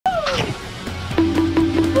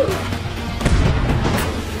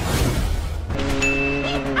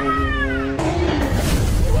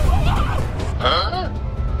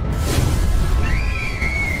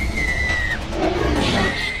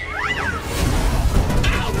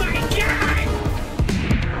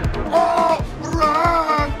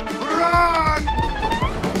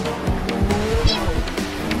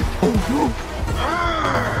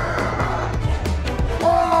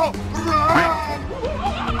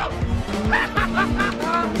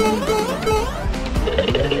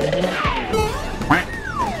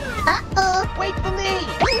Uh-oh. Wait for me.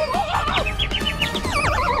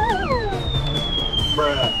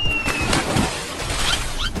 Bruh.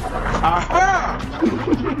 Aha!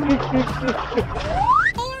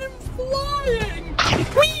 I'm flying!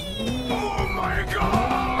 Whee! Oh my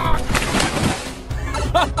god!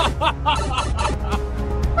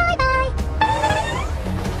 Bye-bye.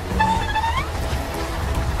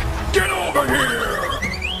 Get over here!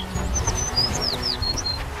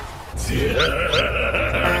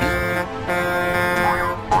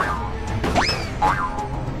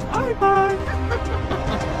 Bye-bye.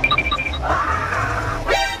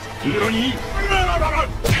 NANI?!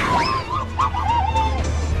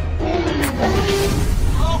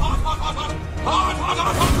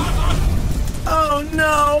 Oh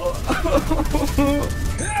no!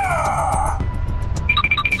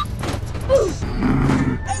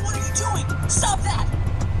 Hey, what are you doing? Stop that!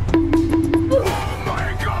 Oh my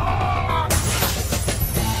god!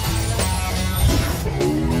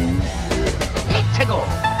 Tickle.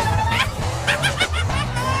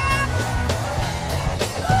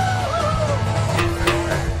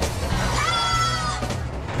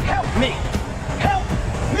 Help me! Help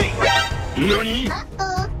me! NANI?!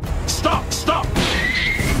 Uh-oh. Stop! Stop!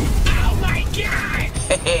 Oh my god!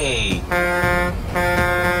 Hey!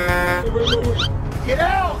 Get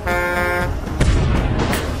out!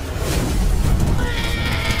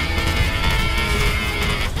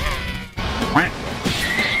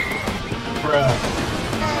 Bruh.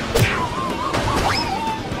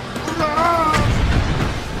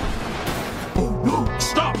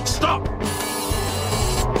 Stop! Stop!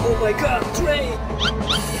 Oh my god, Trey!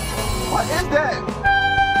 What is that?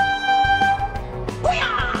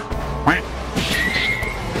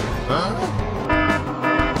 Huh?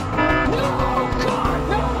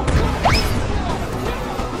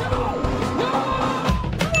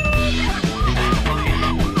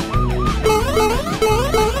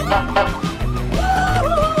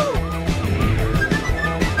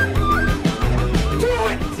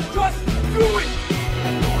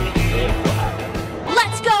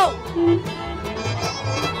 Let's go.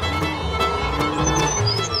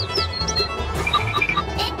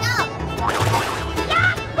 Pick up.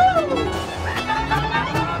 Yahoo!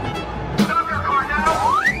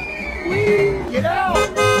 Get out!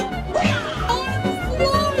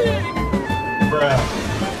 Bruh.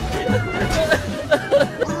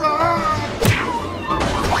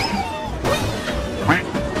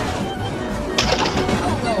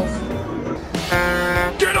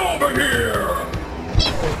 Get over here!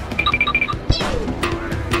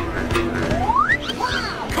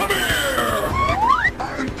 Come here!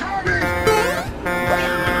 I'm coming!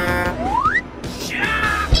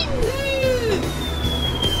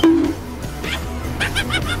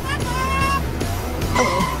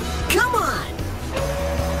 Come on!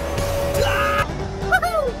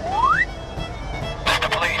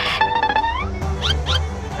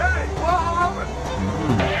 Hey, what happened?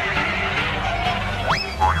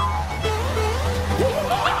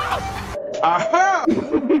 Aha!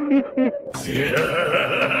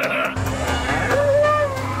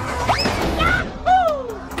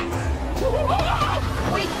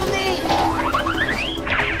 Wait for me.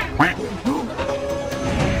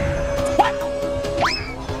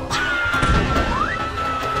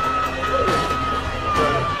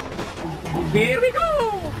 Here we go!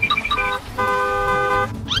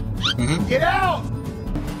 Get out!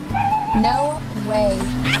 No way.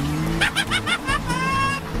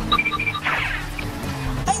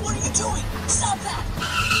 Hey, what are you doing? Stop that!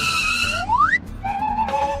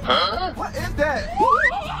 Huh? What is that?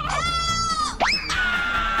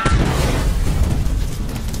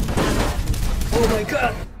 Oh my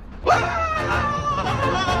god!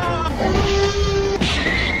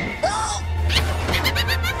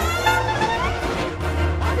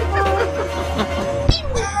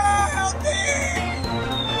 Help me!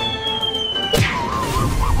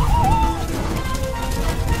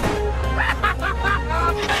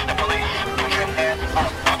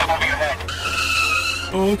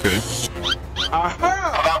 Oh, okay. Aha!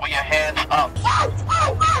 About with your hands up.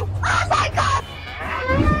 Oh my god!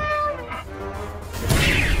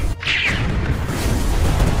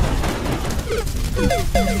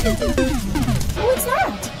 What's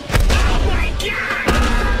that? Oh my god!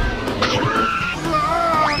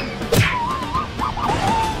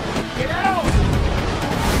 Get out!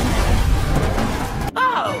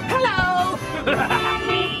 Oh, hello!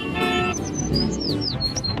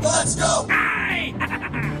 Let's go!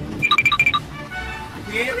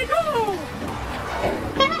 Here we go!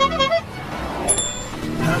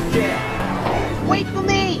 Okay. Wait for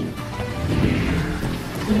me!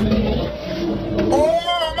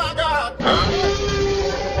 Oh my God!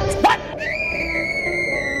 What?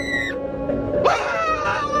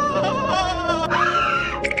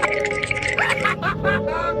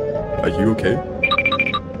 Are you okay?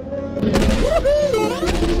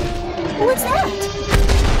 What's that?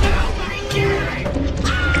 Oh my God!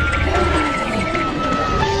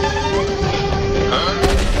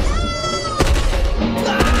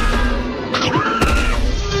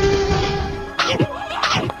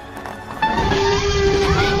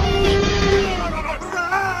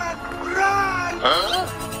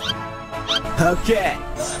 Okay.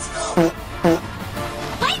 Let's go!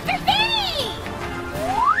 Wait for me!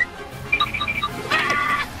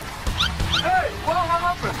 Hey, what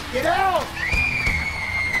happened? Get out!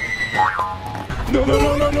 No, no,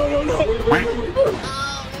 no, no, no, no, no. Wait.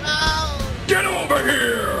 Oh no! Get over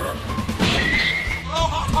here!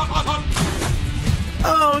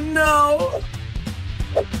 Oh no!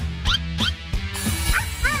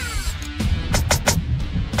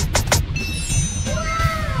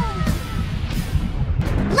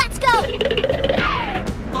 Let's go!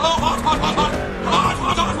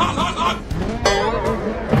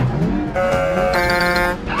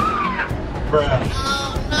 Bruh.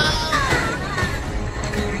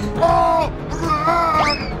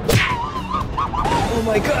 Oh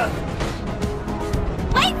my God!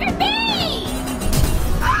 Wait for me!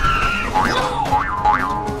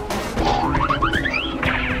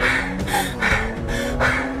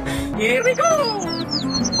 Here we go!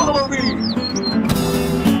 Follow me!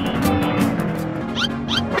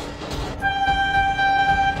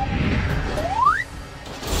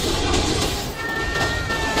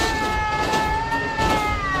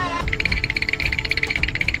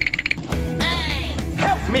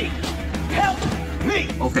 Help me! Help me!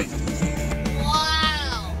 Okay.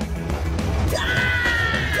 Wow!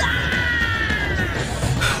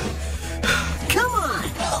 Come on!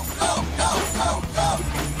 Go, go, go, go, go!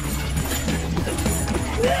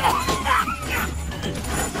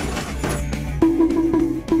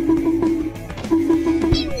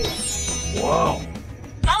 Wow.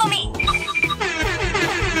 Follow me!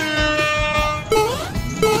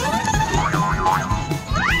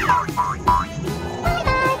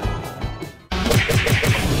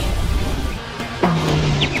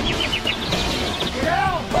 Get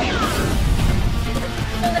out!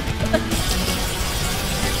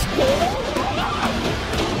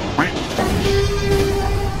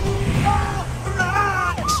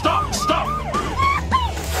 Stop, stop!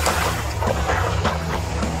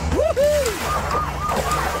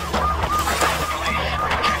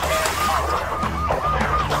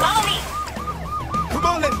 Follow me! Come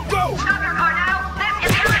on, let's go! Stop your car now! This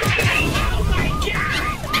is irritating! Oh my God!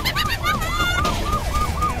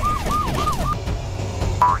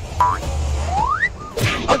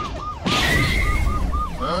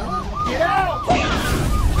 Get out!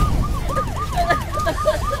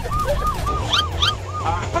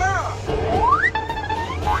 Aha!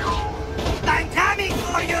 I'm coming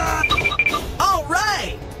for you! All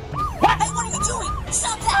right! Hey, what are you doing?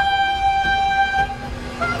 Stop that!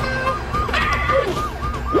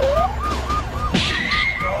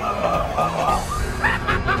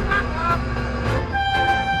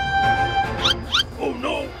 Oh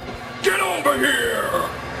no! Get over here!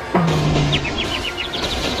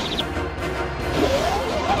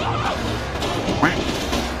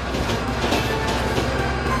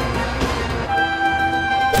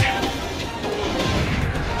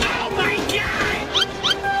 Oh my God!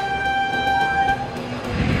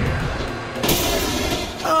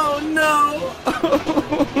 Oh no!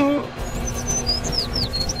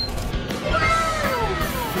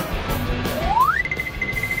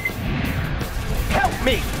 Help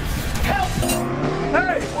me! Help!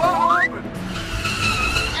 Hey, what happened?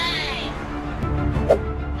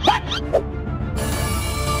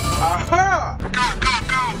 Aha!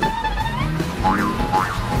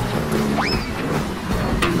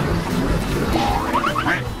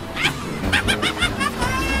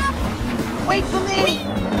 Wait for me!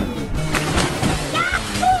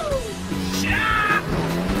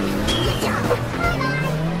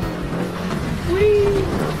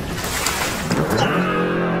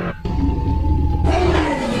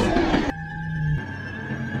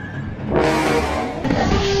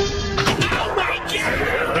 Oh my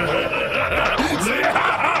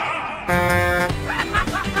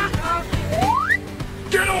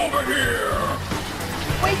Get over here!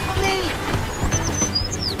 Wait for me!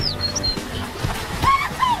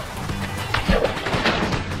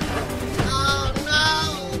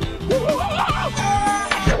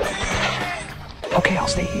 Okay, I'll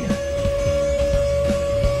stay here.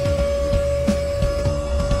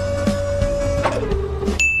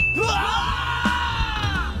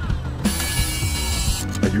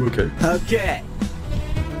 you okay? Okay.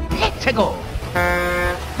 Let's go.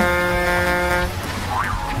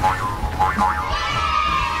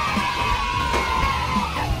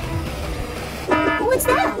 What's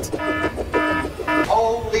that?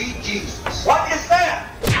 Holy Jesus. What is that?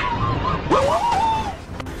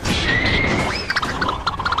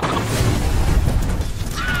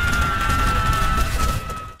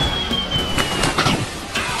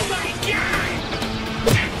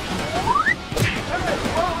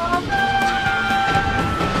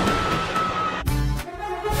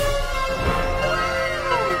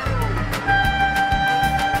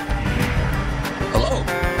 Hello?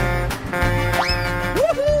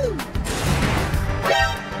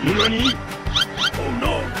 Nani? Oh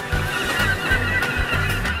no!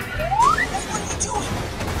 What are you doing?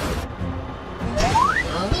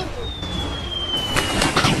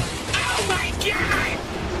 Oh my God!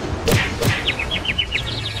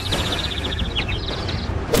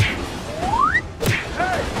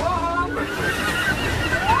 Hey,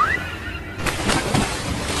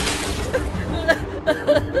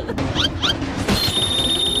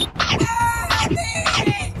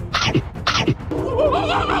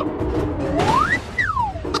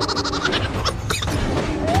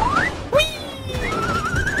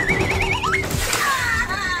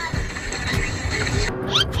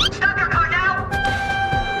 what Stop your car now!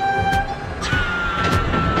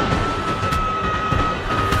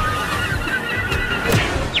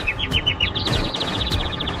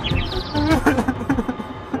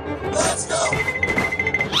 Let's go!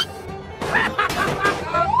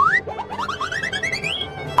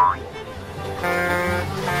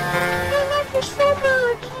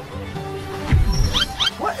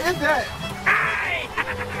 What is that?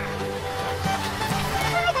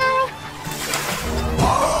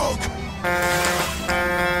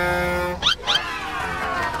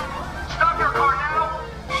 Stop your car now!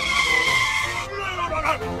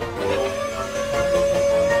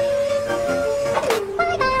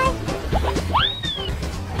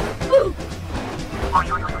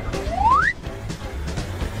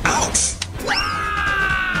 Ouch!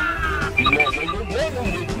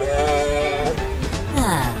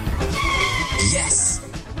 Yes!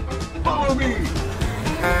 Follow me!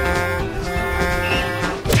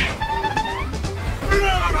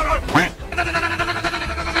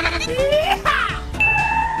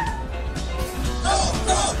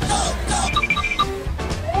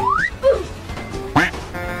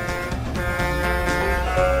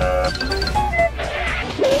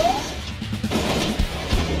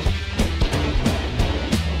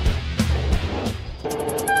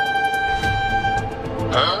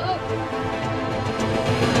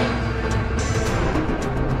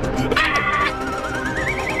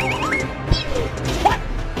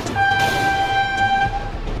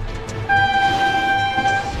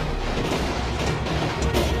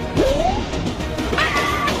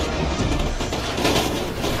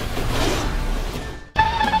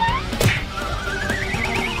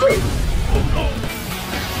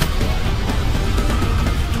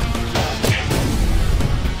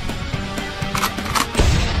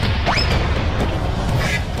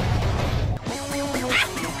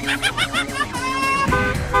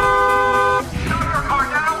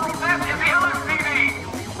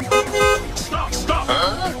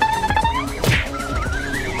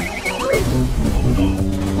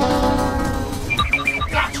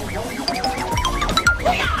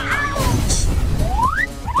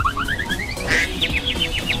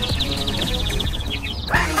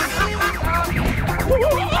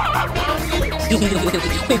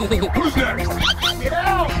 Go, go, go, go! Who's next? Get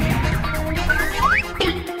out!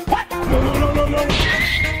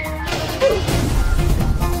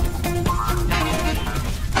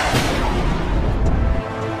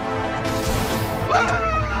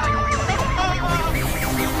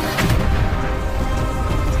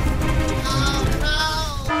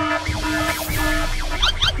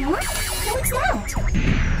 What? No. What's that?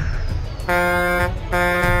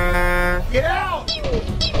 Get out!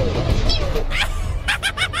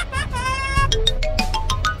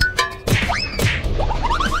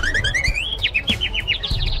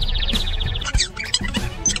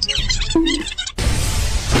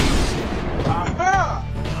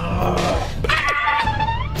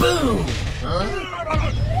 Boom!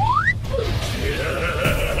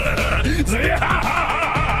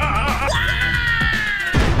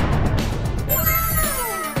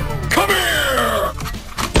 Come here!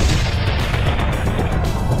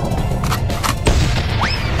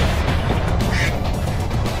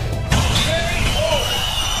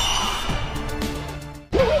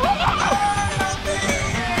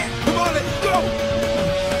 Come on, let's go!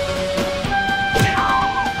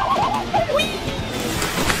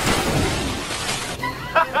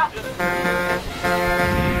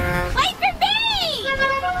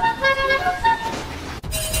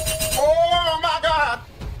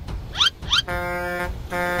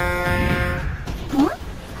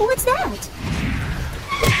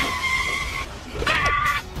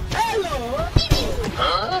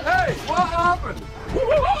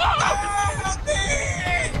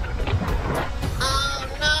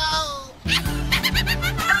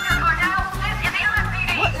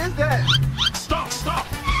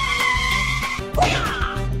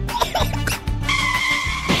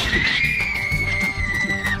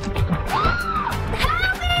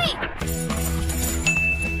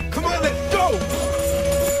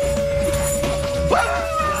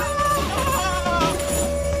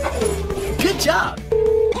 Good job.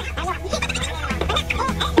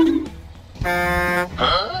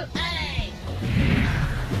 Huh?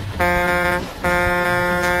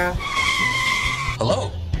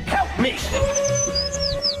 Hello. Help me.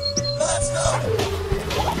 Let's go.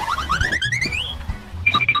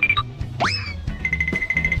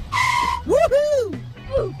 Woohoo!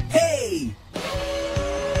 Hey!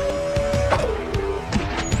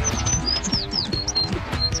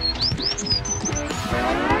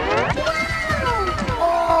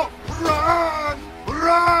 Oh, run!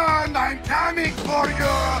 Run! I'm coming for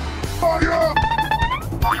you! For you!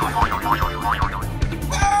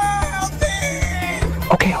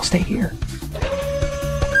 Okay, I'll stay here.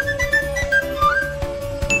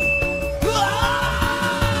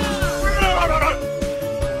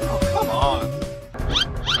 Oh, come on!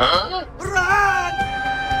 Huh? Run!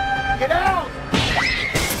 Get out!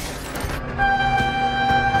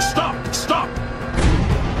 Stop! Stop!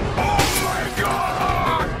 Oh my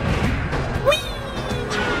God! Wait.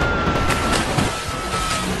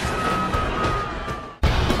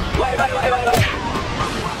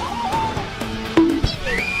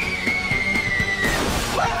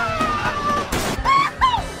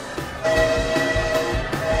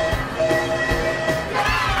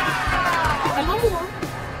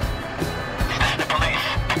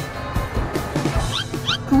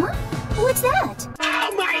 Huh? What's that? Oh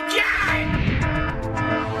my God!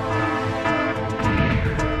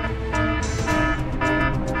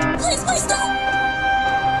 Please stop!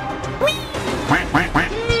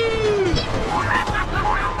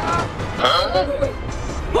 Huh?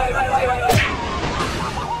 Wait.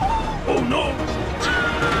 Oh no!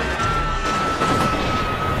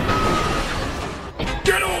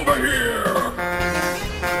 Get over here!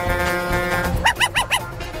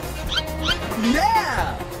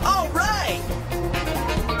 Yeah! All right!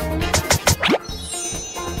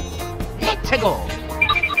 Let's go.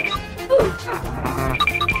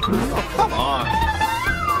 Oh, come on!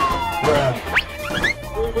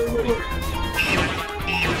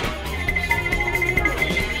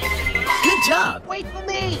 Good job. Wait for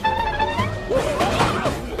me.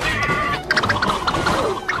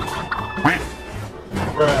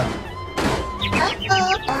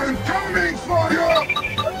 I'm coming for you!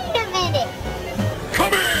 Wait a minute.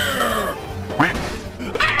 Come here!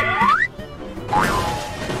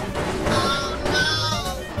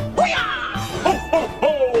 Ho, ho,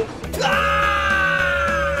 ho!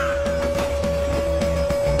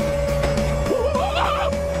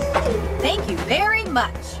 Thank you very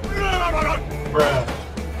much.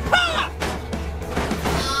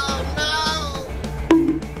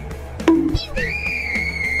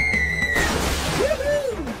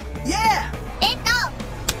 Yeah! It's up!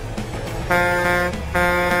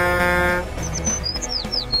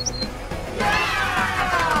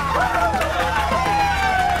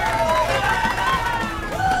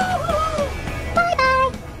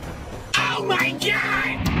 Bye-bye! Oh my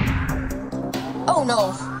God! Oh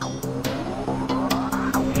no!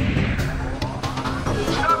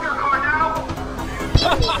 Stop your car now!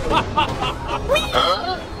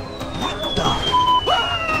 Huh?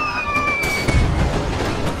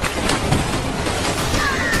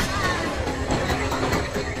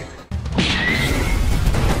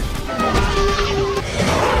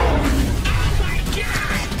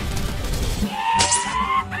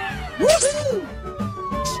 Woohoo!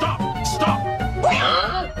 Stop! Stop!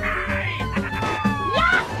 Huh?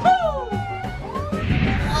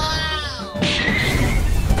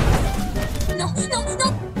 No!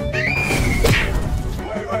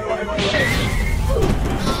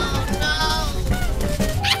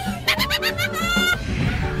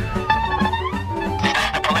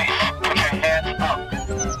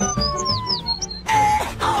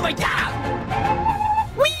 Oh my God!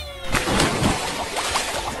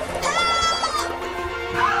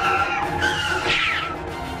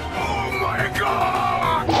 Oh my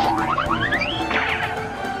God!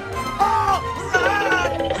 Oh,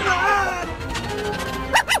 run! Run!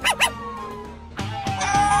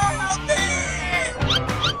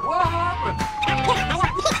 What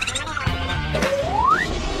happened?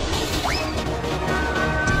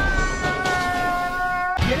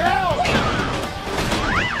 Get out!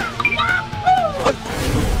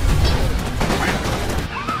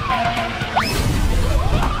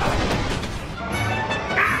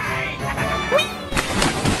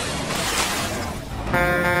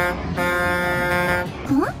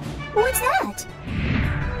 Huh? What's that?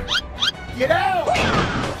 Get out!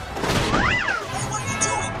 What are you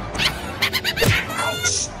doing?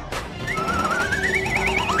 Ouch!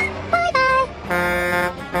 Bye-bye!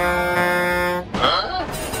 Huh?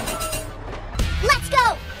 Let's go!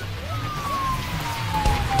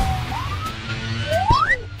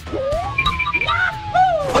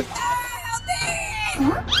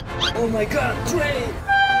 my god, train!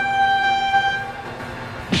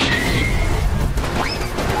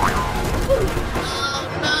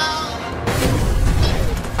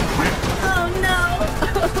 Oh no!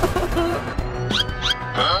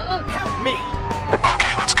 Help me! Okay,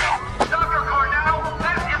 let's go. Dr. Cornell,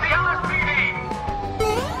 this is the LSPD.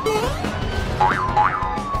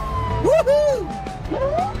 Woohoo!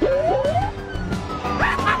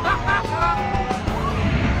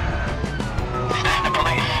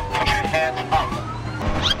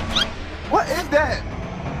 What is that?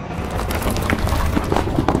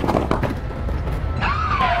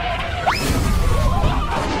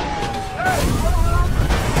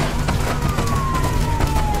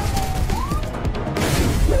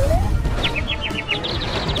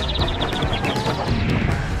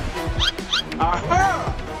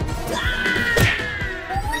 Aha!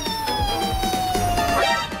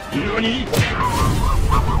 NANI?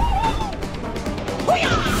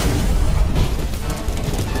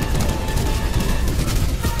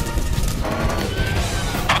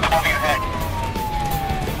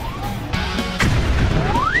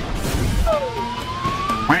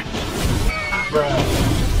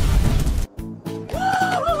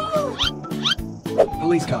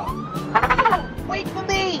 Police car. Wait for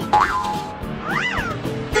me!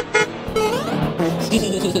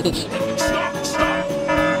 Stop! Stop!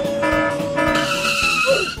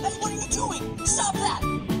 Hey, what are you doing? Stop that!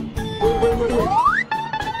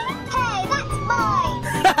 Hey, that's mine!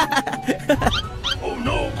 Oh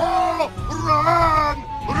no! Oh, run!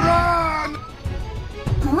 Run!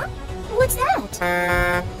 Huh? What's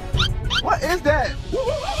that? What is that?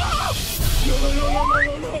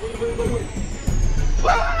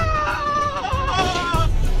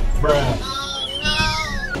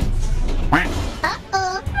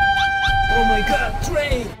 Uh-oh. Oh my god,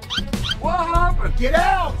 train! What happened? Get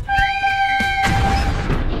out!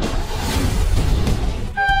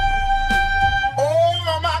 Oh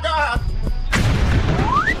my god!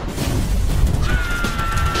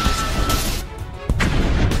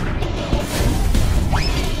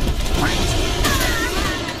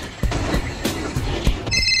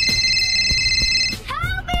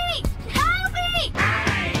 Help me! Help me!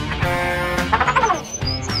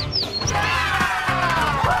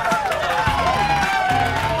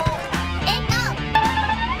 Enough!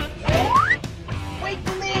 Wait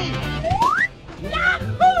for me!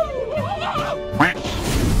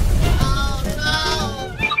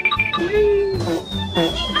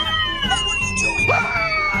 Hey, what are you doing?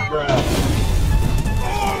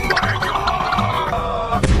 Oh my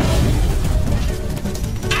god!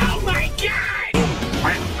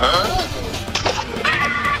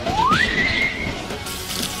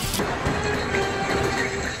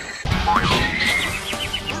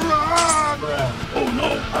 Oh no!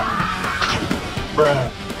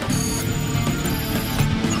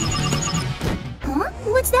 Huh?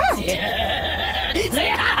 What's that?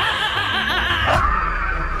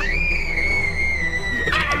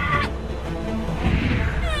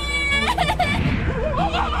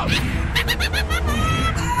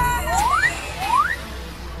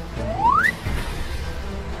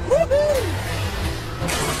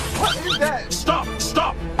 What is that? Stop!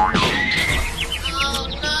 Stop!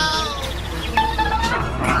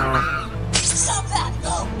 Stop that!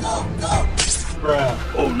 Go, go, go!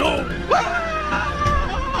 Oh no!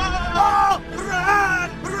 Oh, run!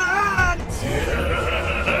 Run!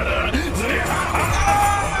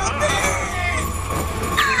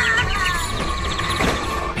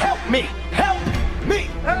 Help me! Help me!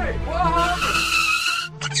 Hey, what happened?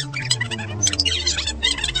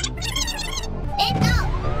 Enough!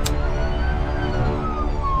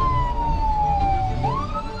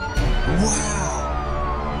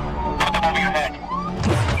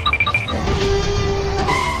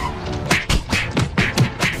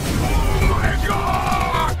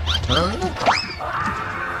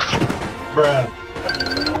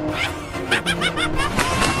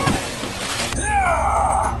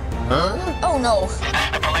 Oh no!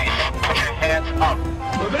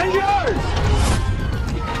 Avengers!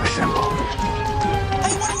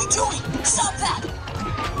 Hey, what are you doing? Stop that!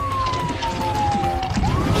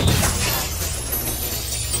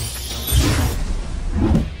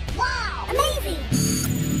 Wow! Amazing!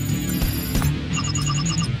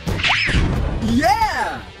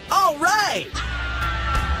 Yeah! All right!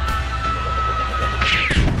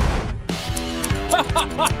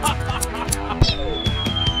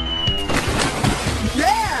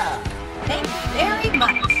 Yeah! Thank you very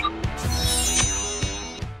much.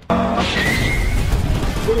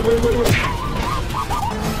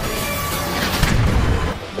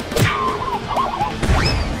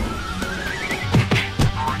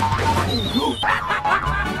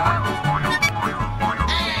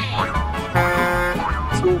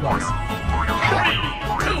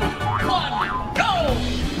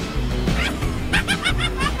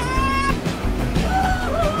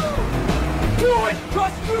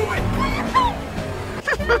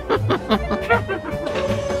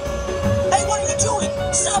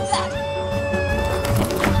 Stop that!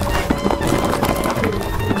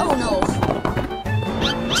 Oh no!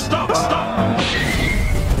 Stop! Stop!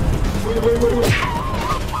 Wait.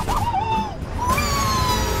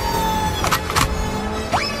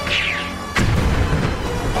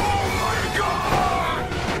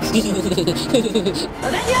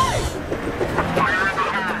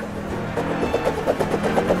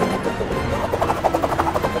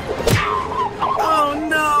 Oh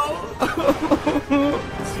no!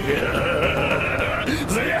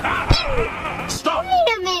 Stop! Wait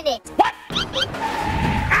a minute.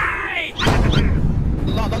 Hey!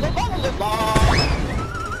 La la la la la la.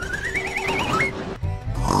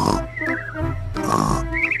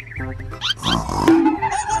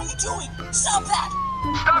 Hey, what are you doing? Stop that!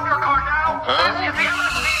 Stop your car now! This is the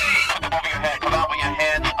LSPD! Over your head, come out with your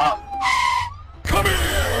hands up. Come here!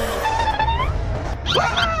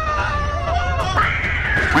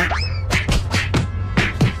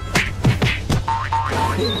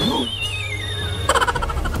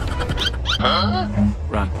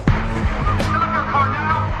 Run. Stop your car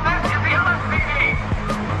now! This is the LSPD!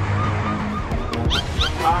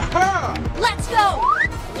 Aha! Let's go!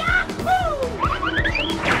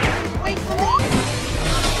 Wait for me!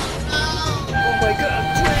 Oh my god,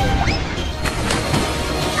 train!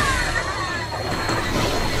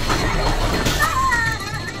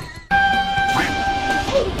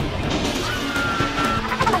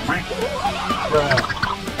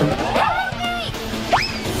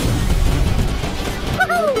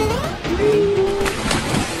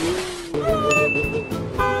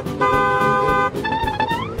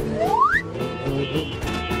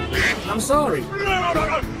 I'm sorry.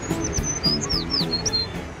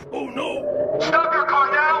 Oh no! Stop your car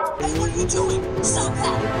now! Hey, what are you doing? Stop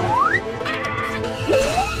that!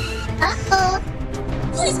 Uh-oh.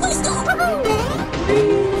 Please stop!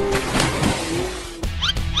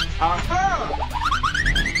 Aha!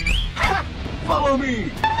 Follow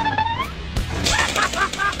me!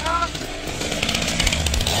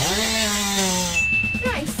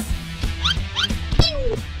 Nice.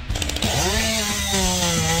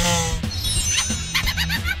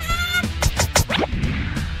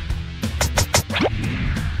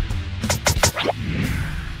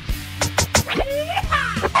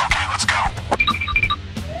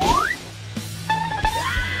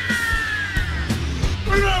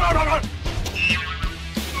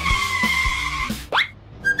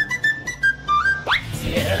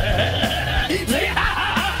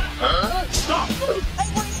 Stop! Hey,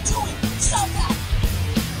 what are you doing? Stop that!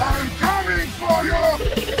 I'm coming for you!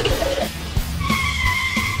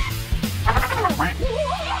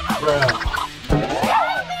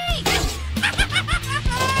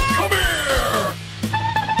 Come here!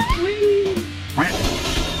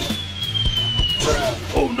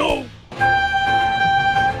 Oh no!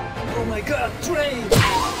 Oh my god, train!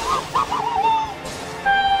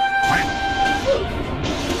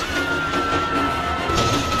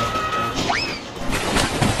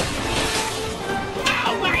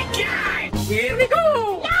 Oh my god! Here we go!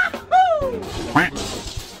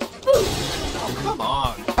 Oh, come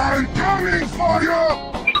on. I'm coming for you!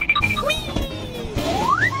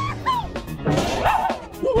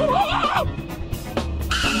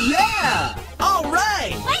 Yeah! All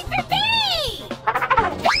right! Wait for me!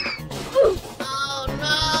 Oh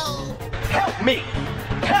no! Help me!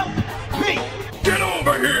 Help me! Get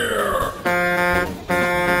over here!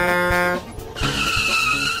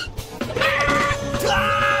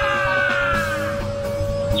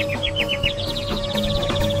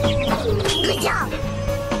 Good job!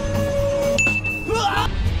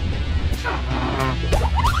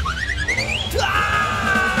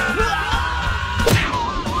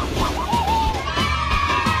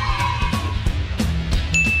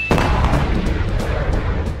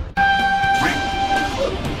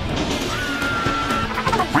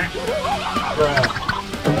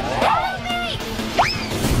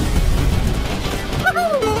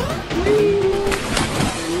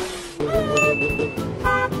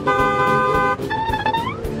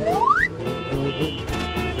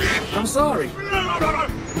 I'm sorry.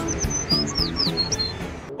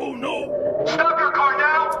 Oh no! Stop your car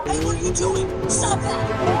now! Hey, what are you doing? Stop that!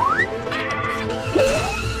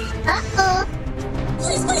 Uh-oh.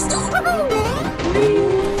 Please stop!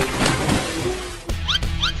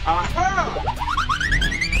 Aha!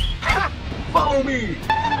 Follow me!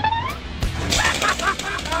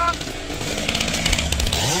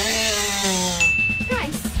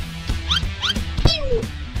 Nice.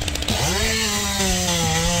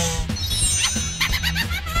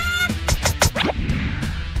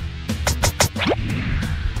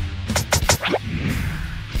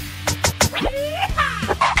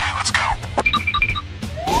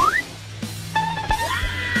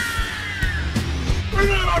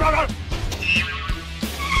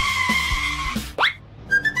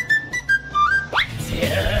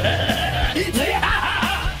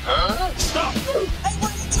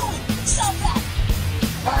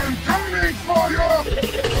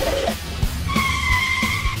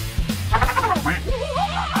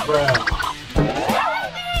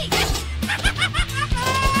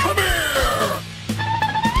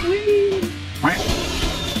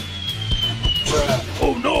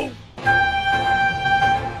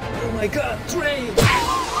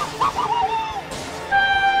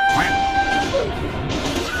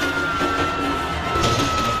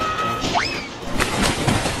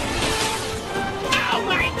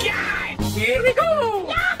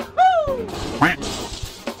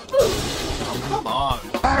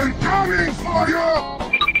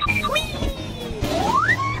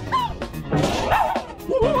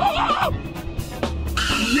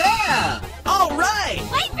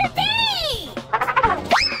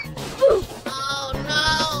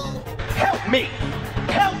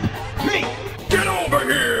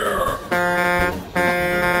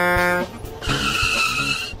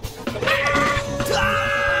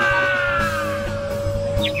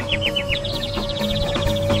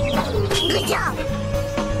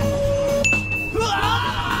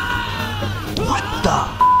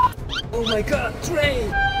 train!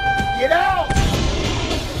 Get out!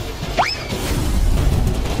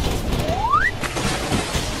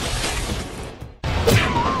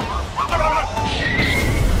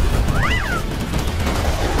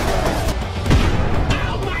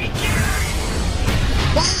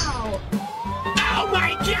 Wow! Oh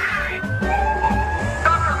my god!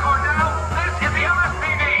 Dr. Cornell, this is the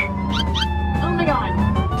LSPD. Oh my god.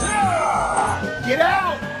 Get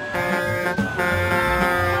out!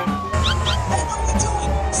 Hey, what are you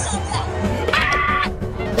doing? Stop that!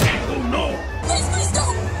 Oh no! Please, please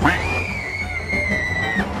don't!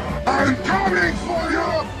 I'm coming for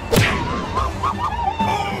you!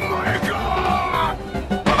 Oh my god!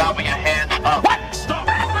 Without your hands up. What? Stop!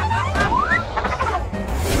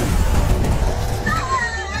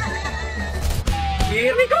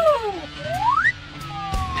 Here we go!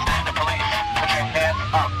 The police, put your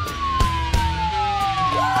hands up.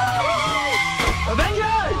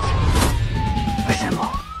 Avengers!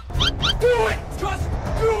 Assemble! Do it! Just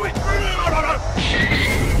do it!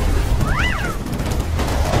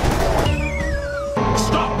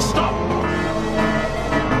 Stop! Stop!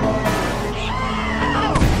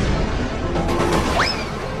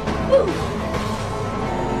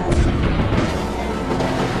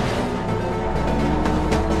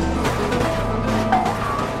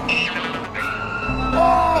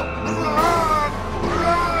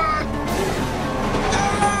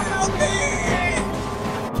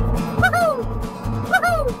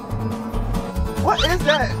 What is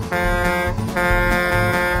that?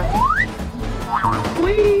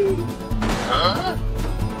 Huh?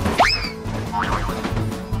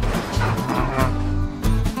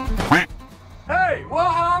 Hey,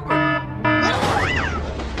 what happened?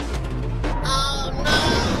 Oh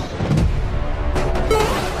no!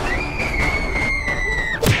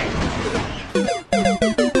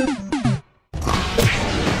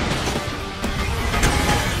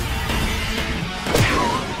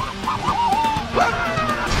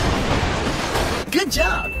 Good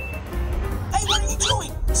job. Hey, what are you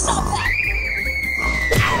doing? Stop that!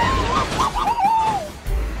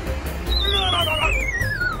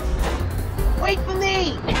 Wait for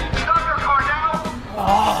me! Dr.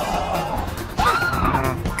 Cornell,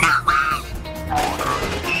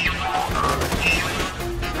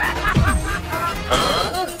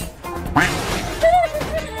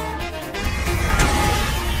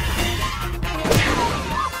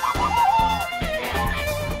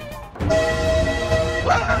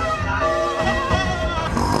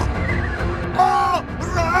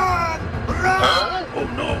 Oh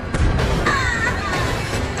no!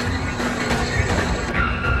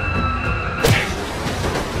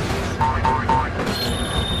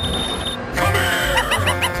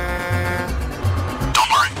 don't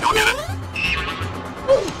worry, you'll get it.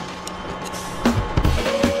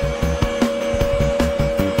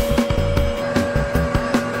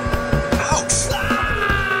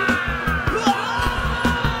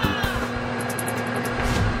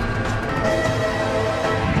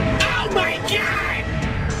 Oh my god!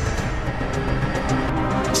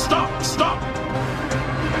 Stop! Stop!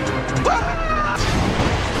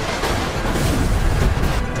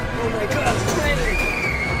 Oh my god, train!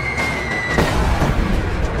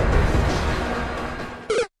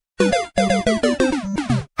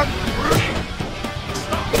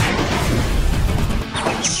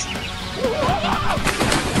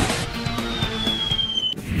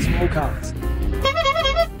 Small cars. Wait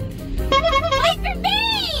for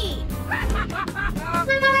me!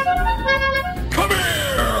 Come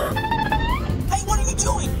here! Hey, what are you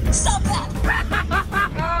doing? Stop that!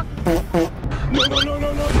 No! No! No!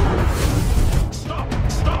 No! No! Stop!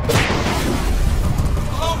 Stop!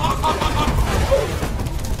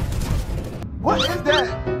 What is that?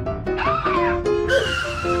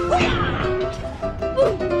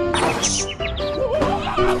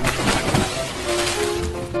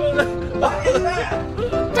 What is that?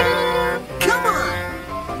 Come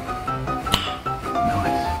on!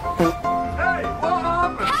 Hey, what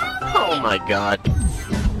happened? Oh my god.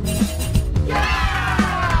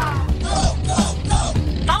 Go, go, go!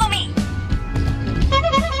 Follow me!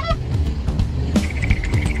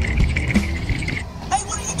 Hey,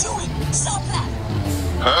 what are you doing? Stop that!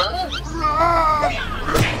 Huh?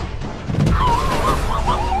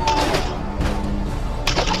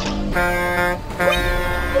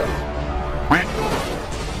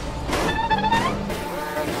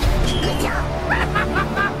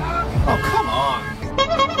 Oh, come on.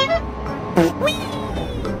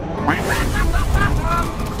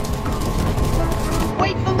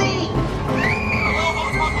 Wait for me!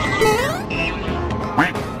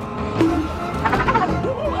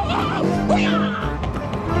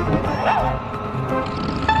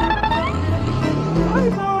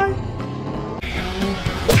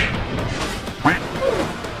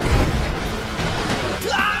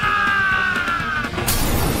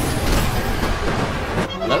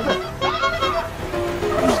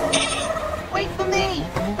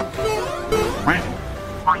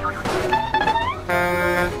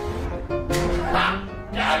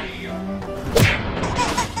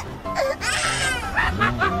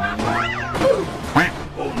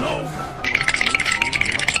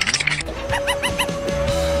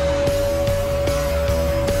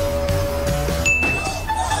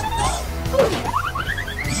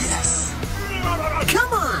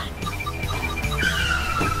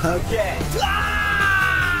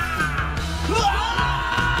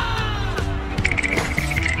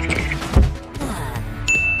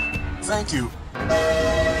 Thank you.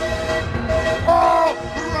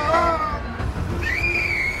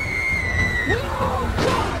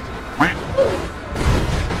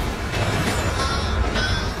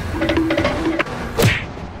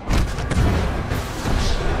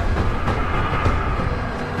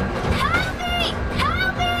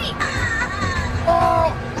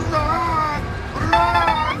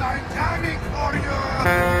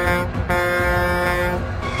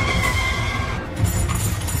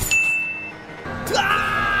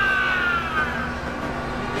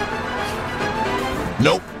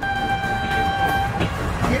 Nope.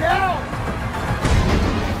 Get out!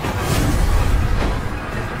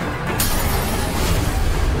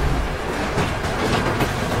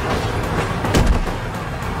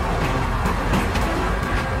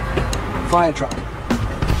 Fire truck.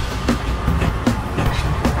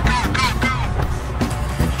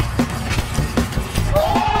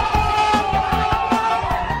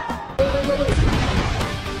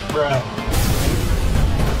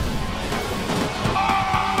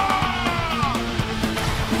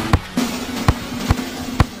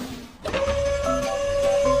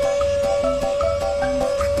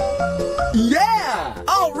 Yeah!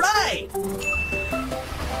 All right!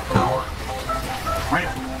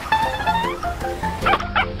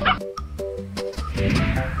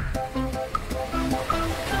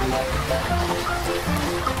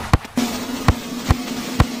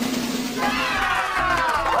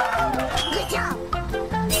 Good job.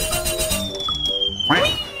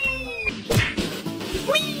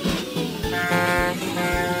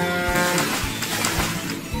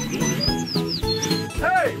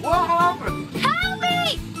 Hey, what happened? Help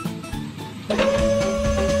me!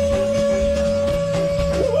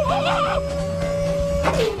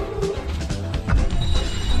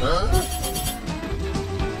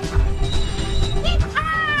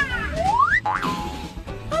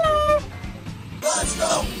 Let's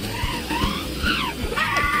go.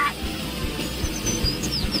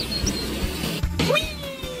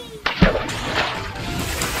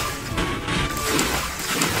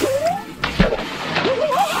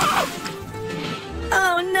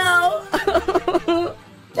 Oh no!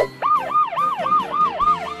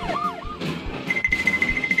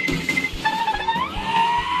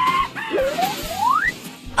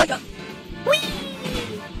 I got.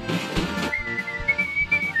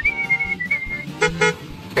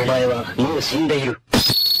 お前はもう死んでいる。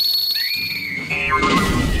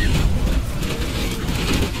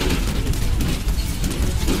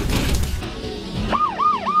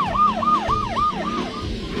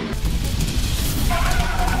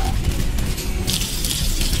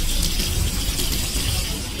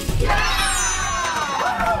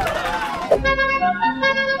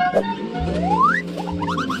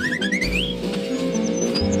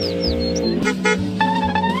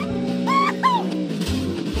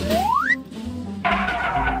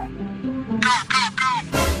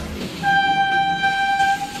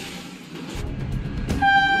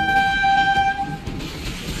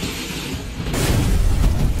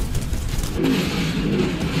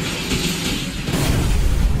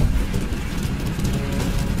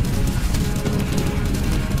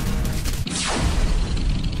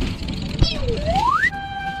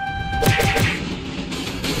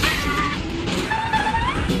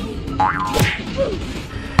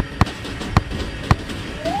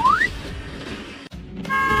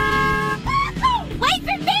Wait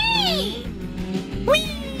for me!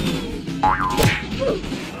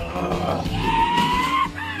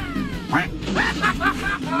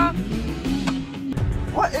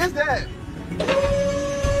 What is that?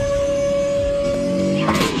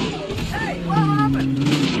 Hey, what happened?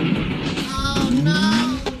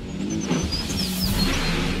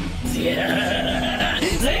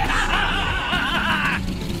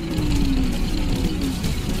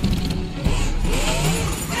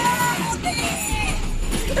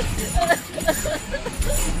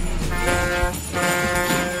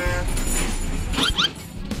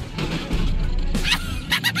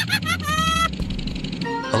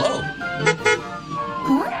 Hello.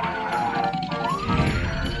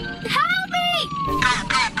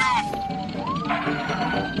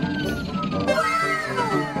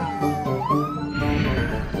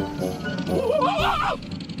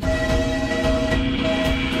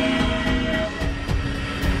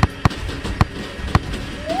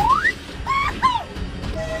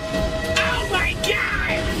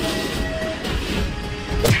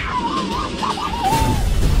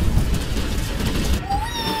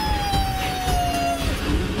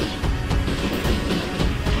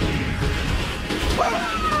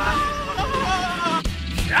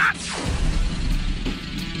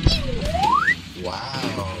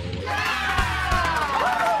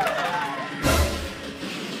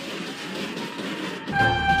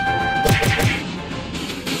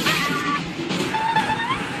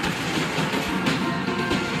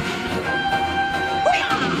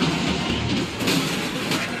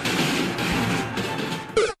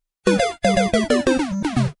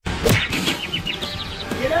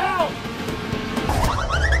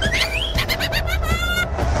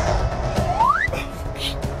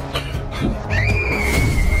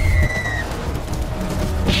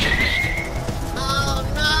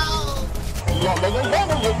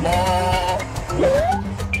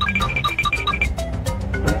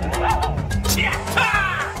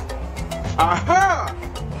 Aha!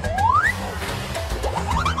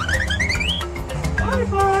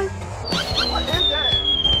 Bye-bye. What is that?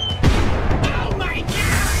 Oh my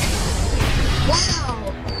God! Wow.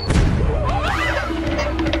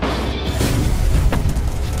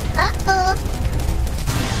 Uh-oh.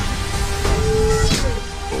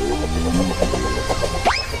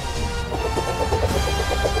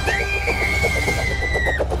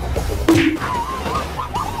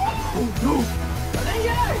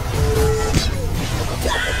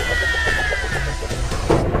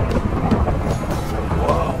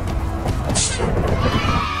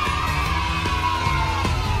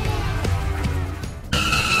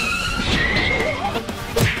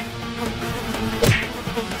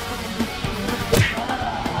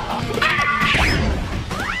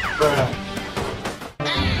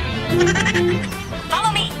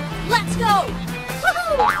 Follow me. Let's go.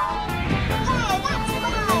 Woohoo!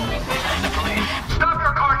 Stop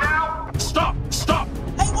your car now! Stop! Stop!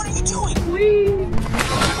 Hey, what are you doing?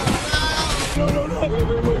 No, no, no! Wait,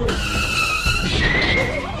 wait, wait, wait!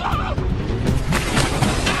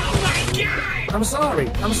 Oh my God! I'm sorry.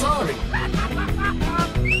 I'm sorry.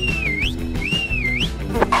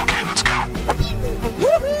 Okay, let's go.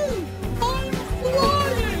 Woohoo! I'm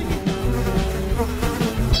flying.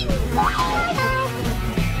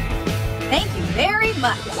 Thank you very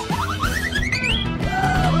much.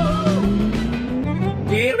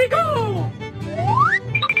 Here we go!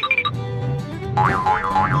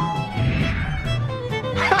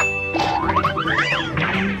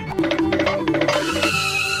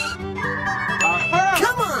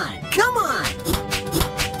 Come on! Come on!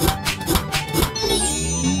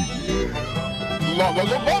 La la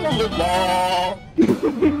la la la la.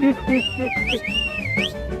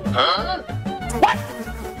 Huh? What?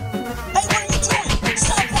 Hey, what are you doing?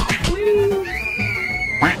 Stop that.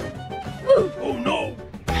 Oh no!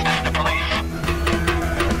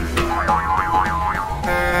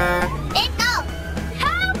 Ito!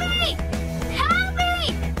 Help me! Help me!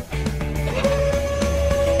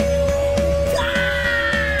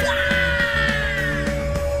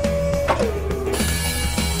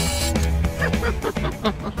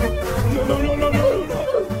 No, no, no, no, no, no, no!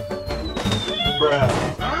 Bruh.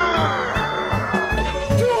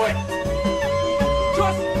 Do it!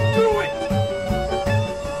 Just do it!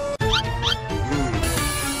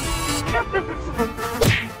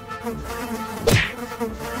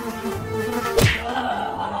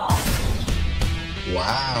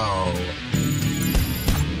 Wow.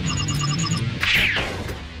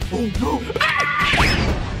 Oh no!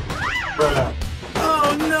 Bruh. Oh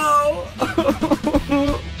no!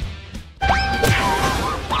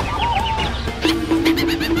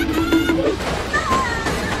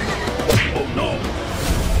 Oh no!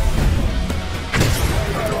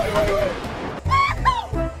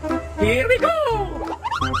 Here we go!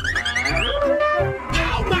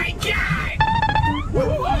 Oh my God!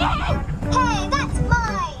 Hey, that's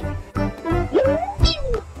mine!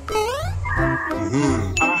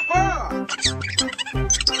 Aha!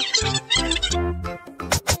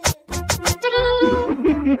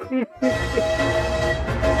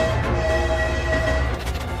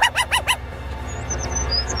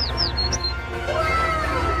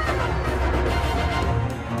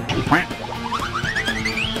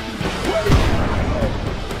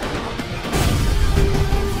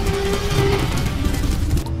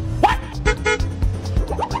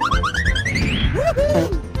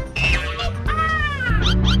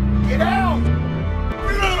 Get out!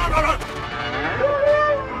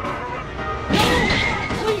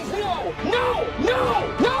 Please, no! No! No!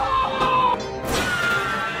 No!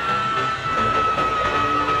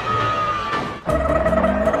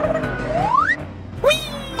 Whee!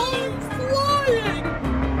 I'm flying!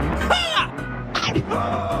 Ha!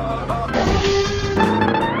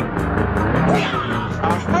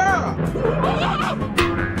 Aha!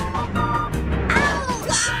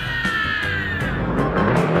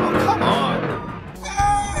 Come on!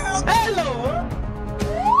 Hello!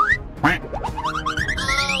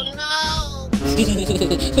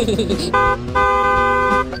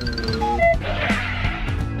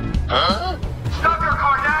 Huh? Stop your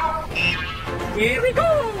car now! Here we go!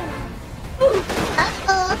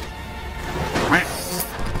 Uh-oh.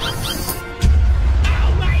 Oh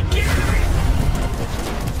my God!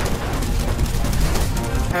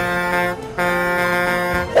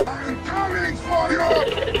 I'm coming for you!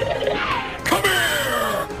 Come here!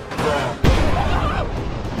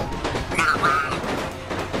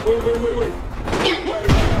 Wait, wait, wait, wait!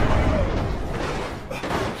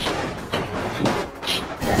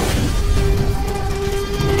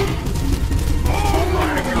 Oh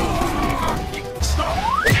my God!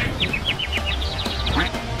 Stop!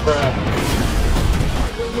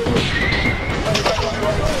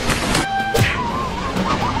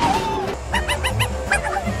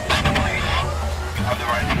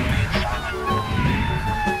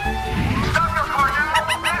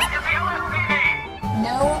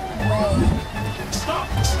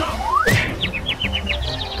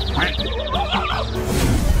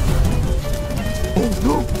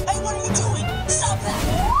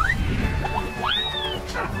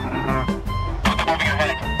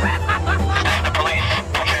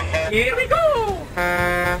 Here we go!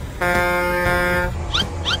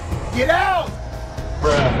 Get out!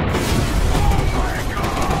 Bruh.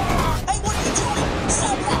 Hey, what are you doing?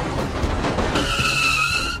 Stop that!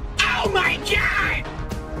 Oh my god!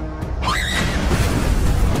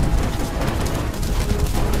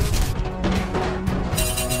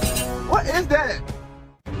 What is that?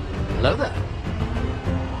 Hello there.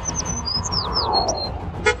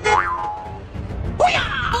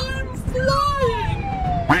 I'm flying!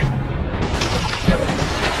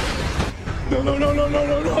 No, no, no, no, no,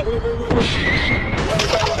 no, no!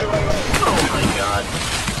 Oh my god.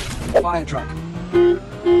 Fire truck.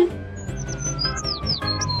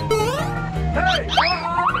 Hey!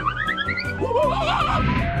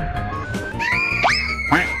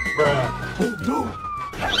 Bruh. Oh no!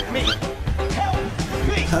 Help me! Help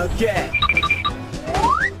me! Okay.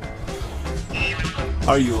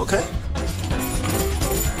 Are you okay?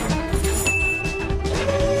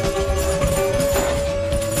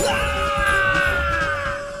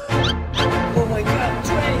 Oh my god,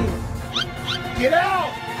 train! Get out!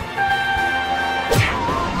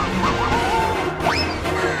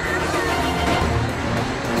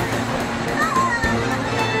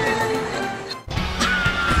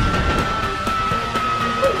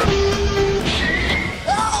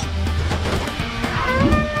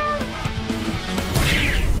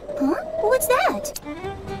 Huh? What's that?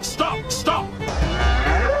 Stop! Stop!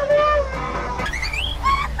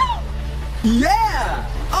 Yeah!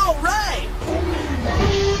 All right!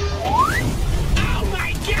 Oh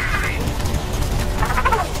my god!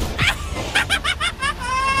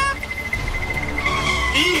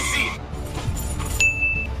 Easy!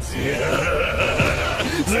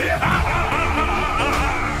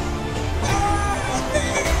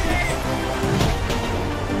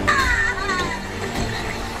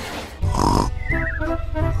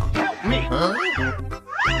 Help me!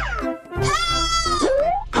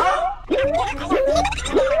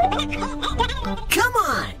 Come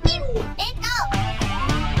on! It go!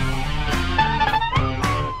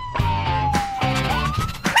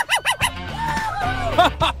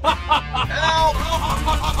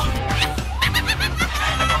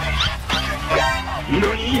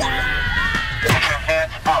 Nani? Put your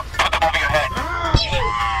hands up. Put them over your head.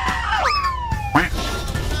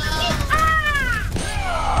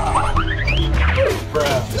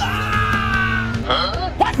 Bruh.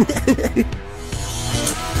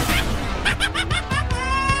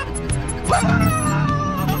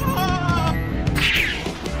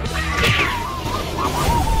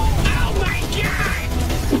 Oh my god!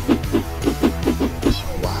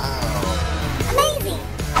 Amazing!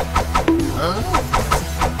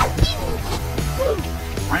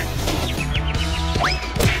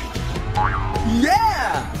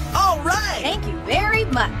 Yeah! All right! Thank you very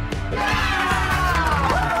much.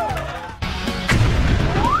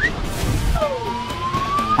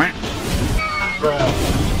 Bruh.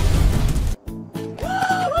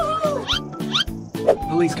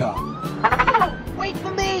 Police car. Wait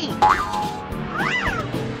for me!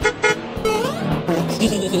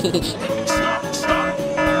 Stop! Stop!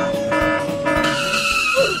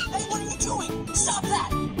 Hey, what are you doing? Stop that!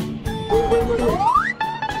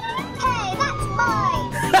 Hey, that's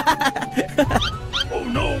mine! Oh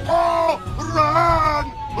no! Oh! Run!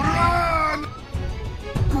 Run!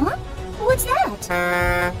 Huh? What's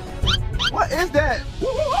that? What is that?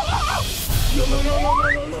 No, no, no, no,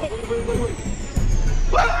 no, no, no!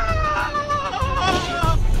 Wait.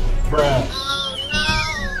 Bruh.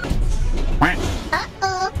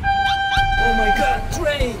 Uh-oh. Oh my god,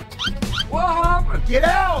 train! What happened? Get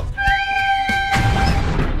out!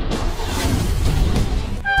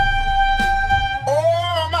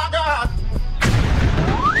 Oh my God!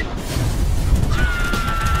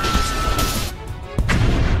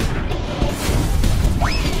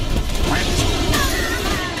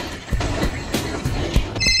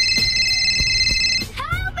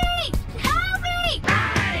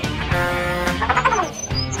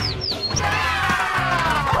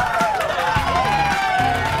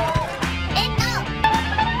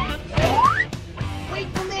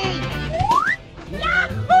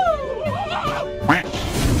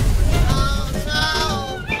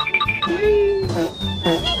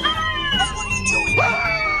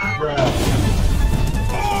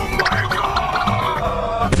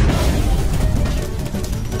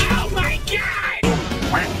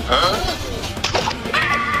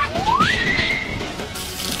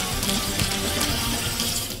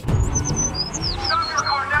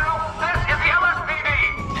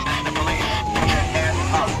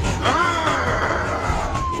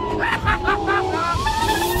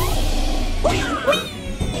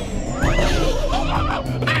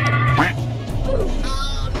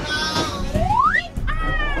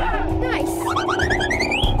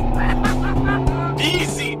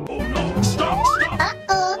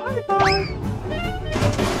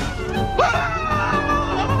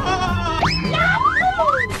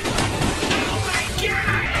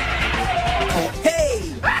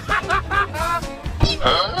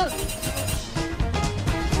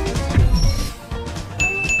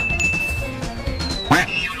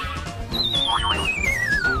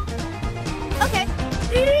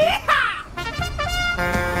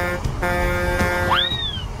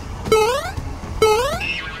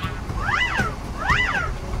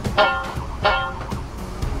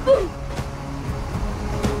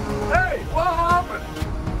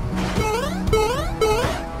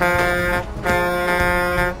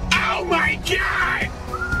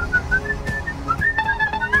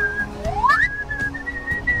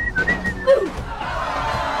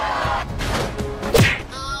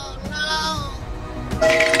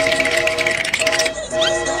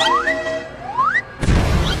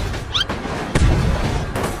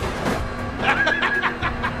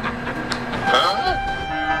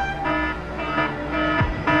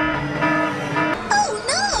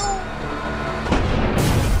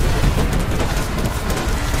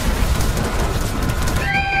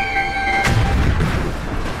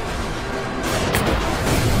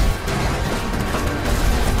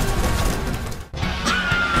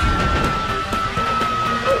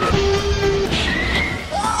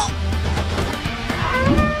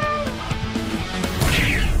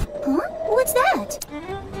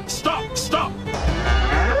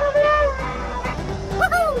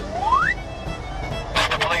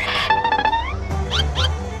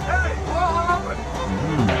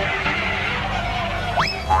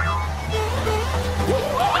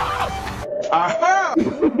 Aha!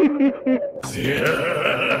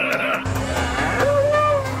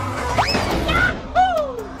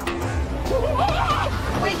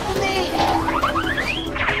 Wait for me!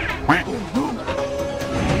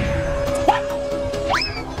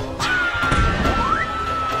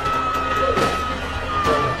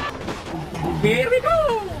 Here we go!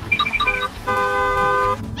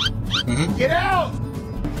 Get out!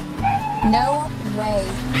 No way.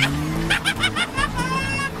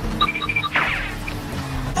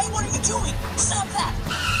 Hey, what are you doing? Stop that!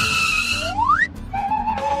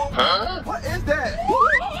 Huh? What is that?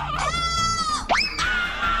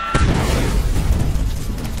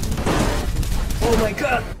 Oh my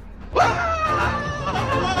god!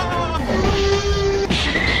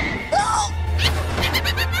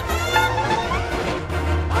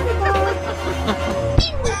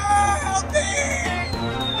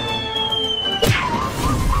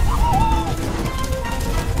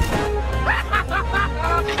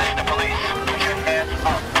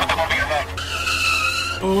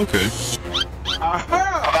 Oh, okay. Aha!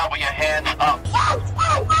 Come out with your hands up. Oh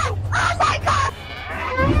my god!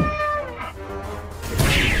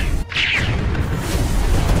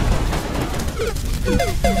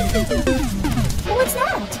 What's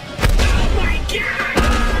that?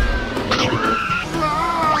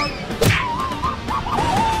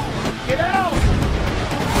 Get out!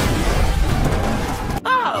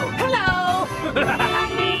 Oh, hello!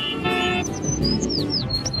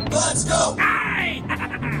 Let's go!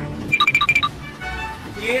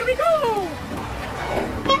 Here we go!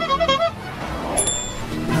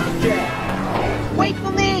 Wait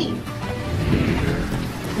for me!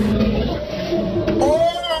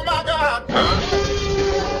 Oh my God!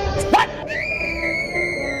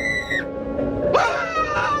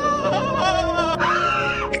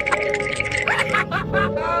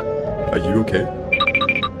 Are you okay?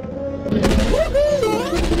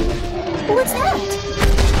 What's that?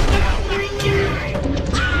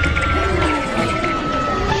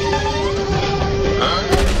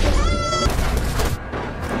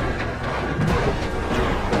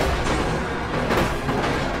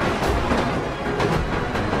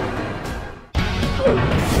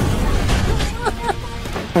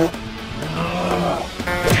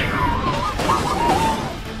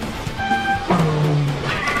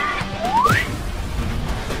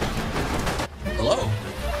 Hello.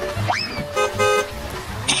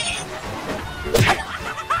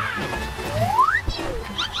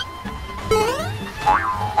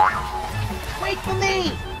 Wait for me!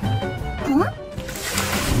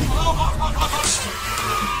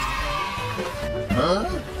 Huh?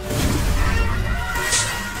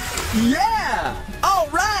 Yeah! All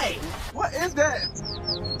right! What is that?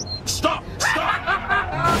 Stop! Stop!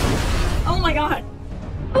 Oh my god!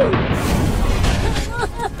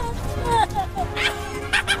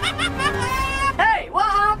 Hey, what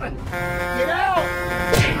happened? Get out!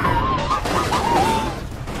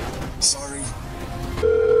 Sorry.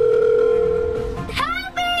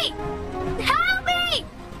 Help me! Help me!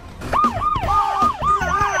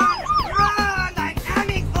 Run! I'm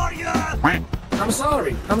coming for you! I'm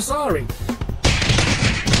sorry, I'm sorry.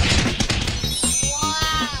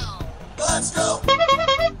 Let's go!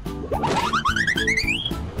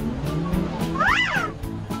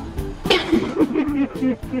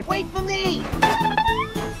 Wait for me!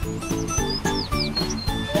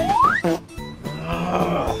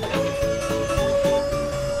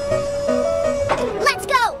 Let's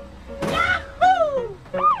go!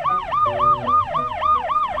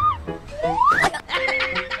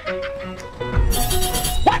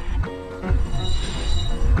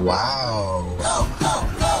 Wow. Go, go,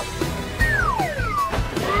 go!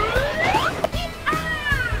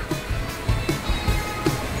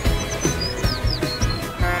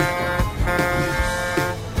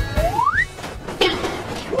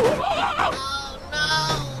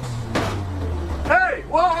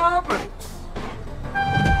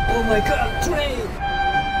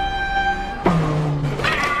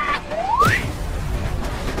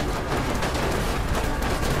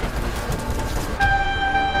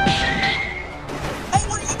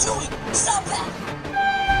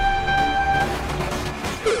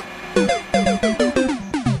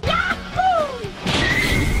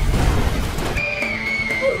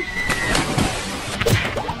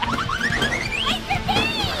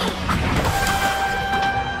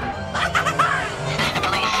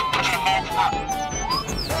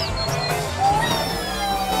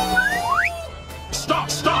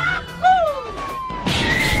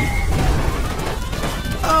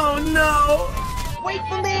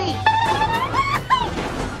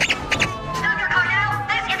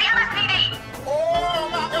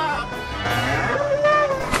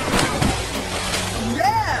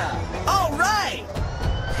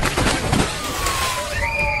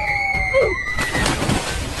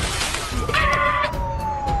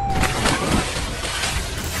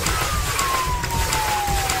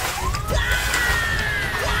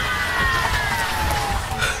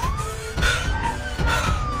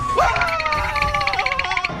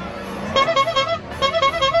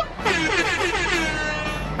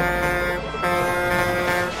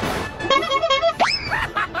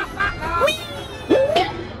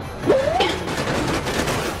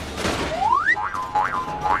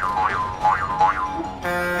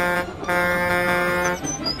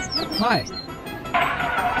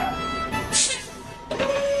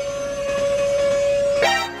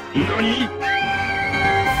 NANI?!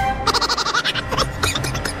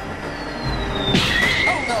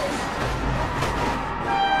 Oh no!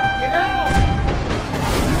 Get out!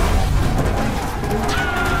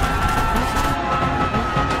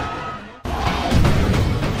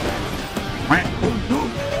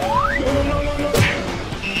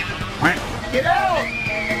 Get out!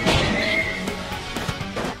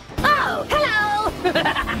 Oh, hello!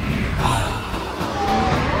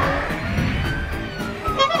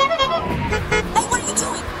 Hey, what are you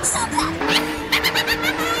doing? Stop that!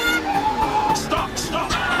 Stop! Stop!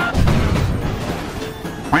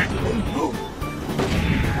 Wait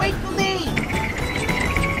for me!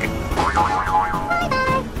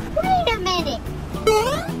 Wait a minute.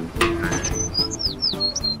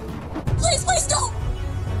 Please, please don't!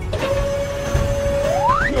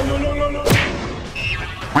 No.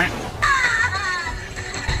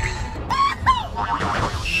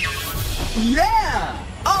 Yeah!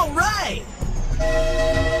 All right!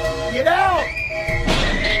 Get out!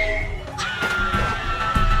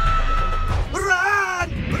 Run!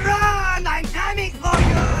 Run! I'm coming for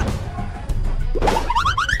you!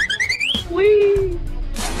 Whee!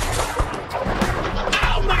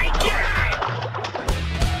 Oh my god!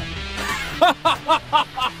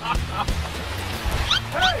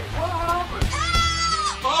 Hey, what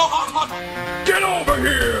happened? Get over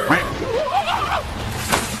here!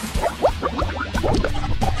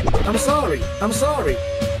 I'm sorry. I'm sorry.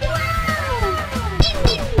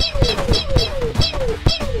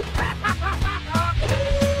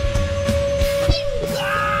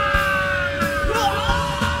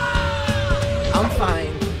 I'm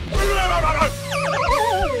fine.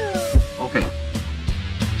 Okay.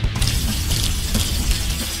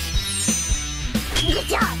 Good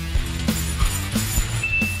job.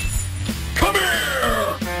 Come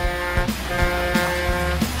here!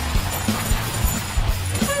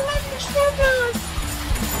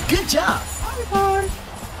 Good job.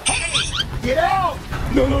 Get out!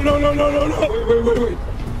 No.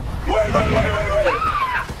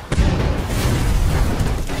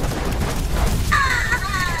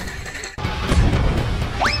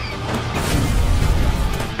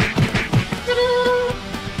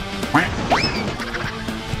 Wait.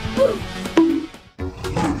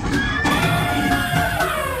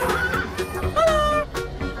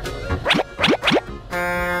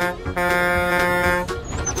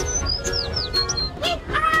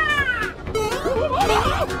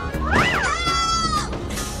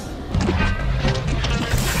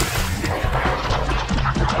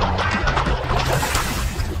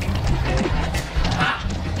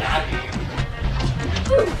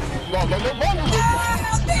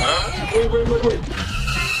 Wait.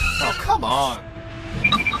 Oh, come on!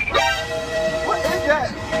 What is that?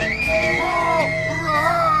 Oh,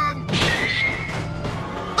 run!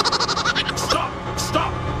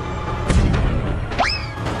 Stop!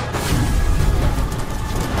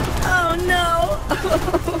 Oh no!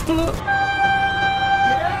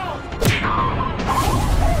 Get out!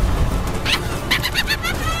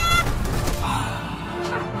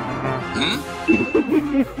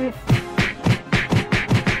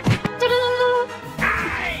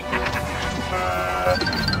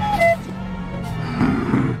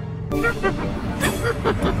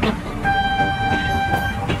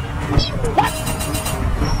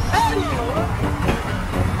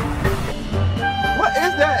 What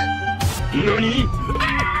is that? NANI?!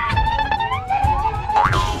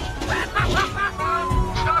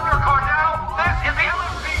 Stop your car now! This is the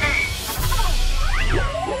LSPD!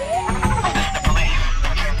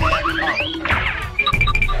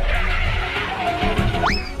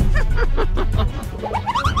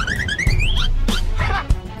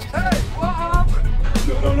 Hey, what happened?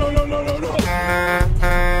 No.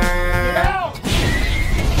 Get out!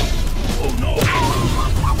 Oh no!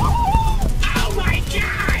 Oh my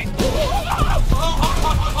god!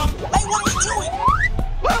 Hey, what are you doing?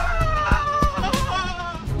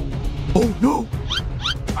 Oh no!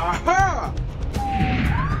 Aha!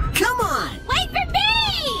 Come on! Wait for me!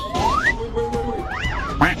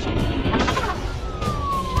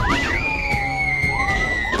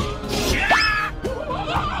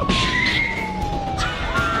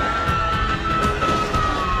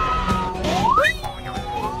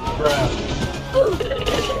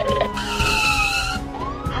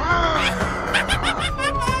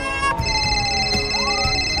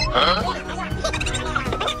 Huh?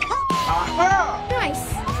 Aha!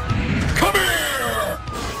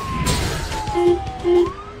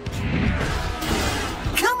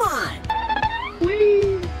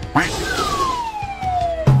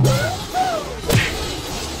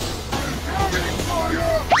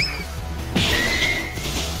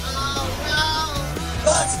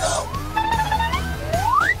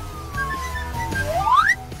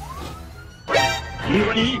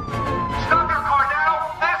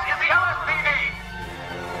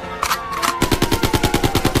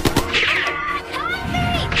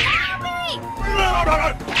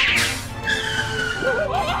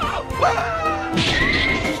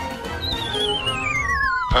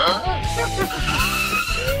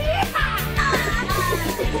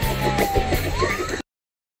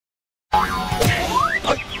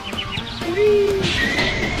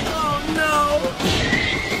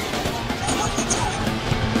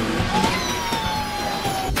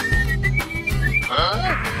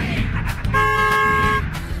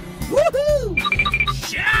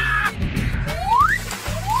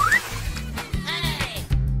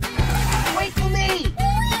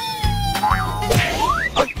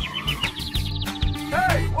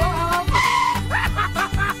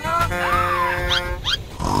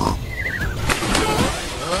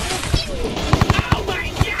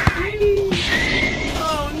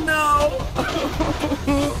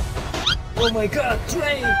 my god,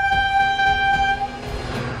 train!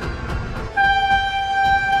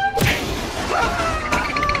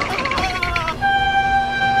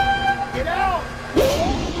 Get out!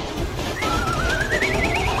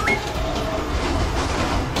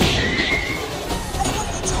 Hey, what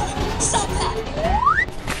are you doing? Stop that!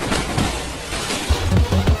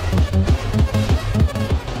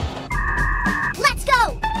 Let's go!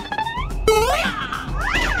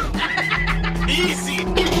 Easy!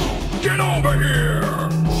 Get over here!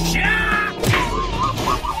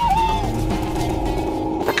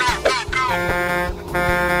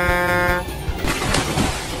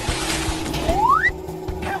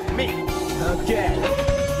 Help me! Okay.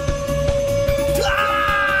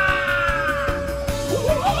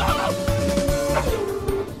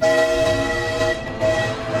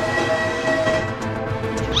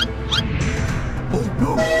 Oh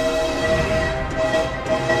no!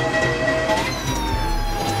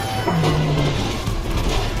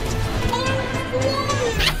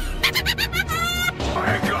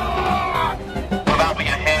 My God! Without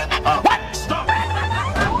your hands up. Stop!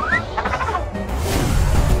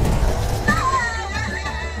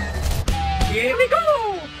 Here we go!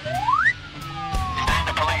 Stand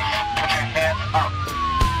the police. Put your hands up.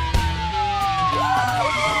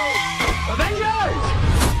 Avengers!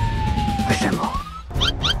 Assemble.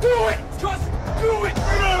 Do it! Just do it!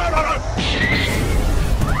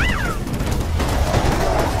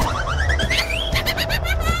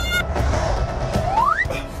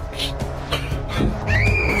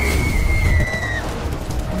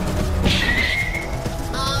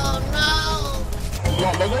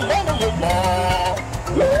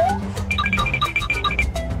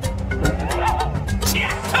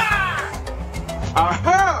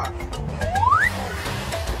 Aha!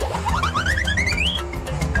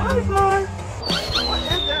 Bye bye. What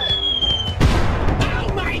is that? Oh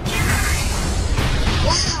my God!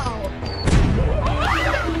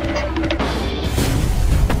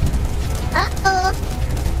 Uh-oh.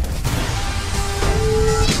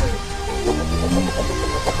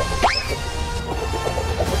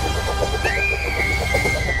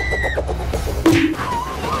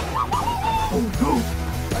 Oh no!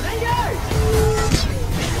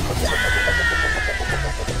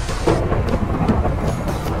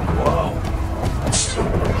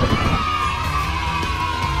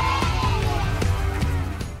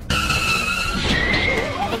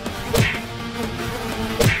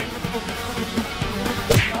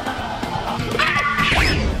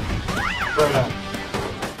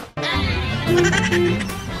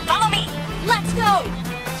 Follow me! Let's go!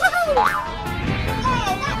 Woohoo!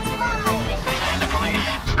 Hey, that's fun! Stand the police.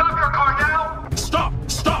 Stop your car now. Stop!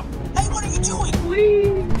 Stop! Hey, what are you doing?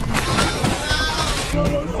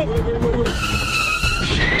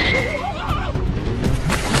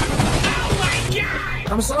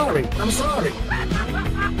 I'm sorry, I'm sorry.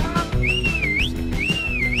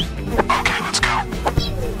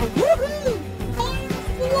 Woohoo!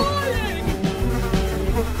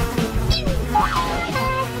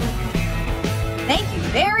 Thank you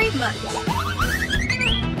very much.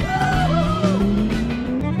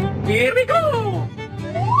 Here we go!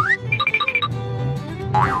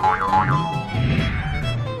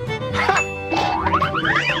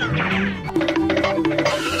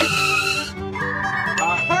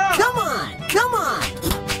 Aha! Come on! Come on!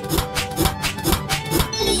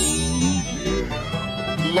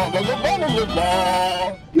 La la la la la la.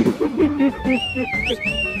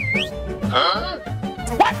 Huh?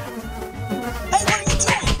 Hey, what are you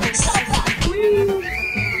doing? Stop that!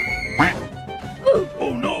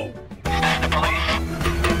 Oh no! Stand the police.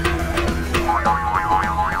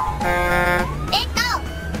 It goes!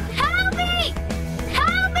 Help me!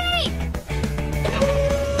 Help me!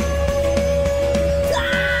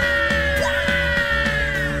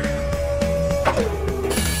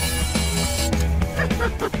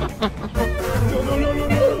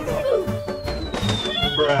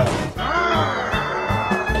 Bruh.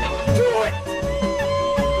 Do it!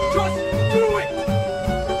 Just do it!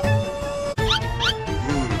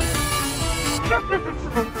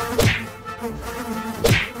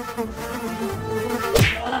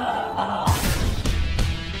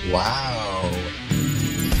 Wow.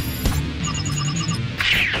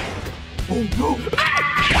 Oh no!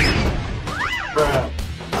 Bruh.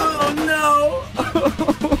 Oh no!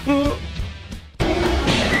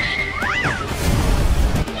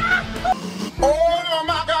 Oh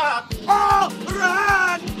my God! Oh!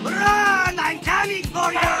 Run! Run! I'm coming for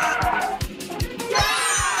you!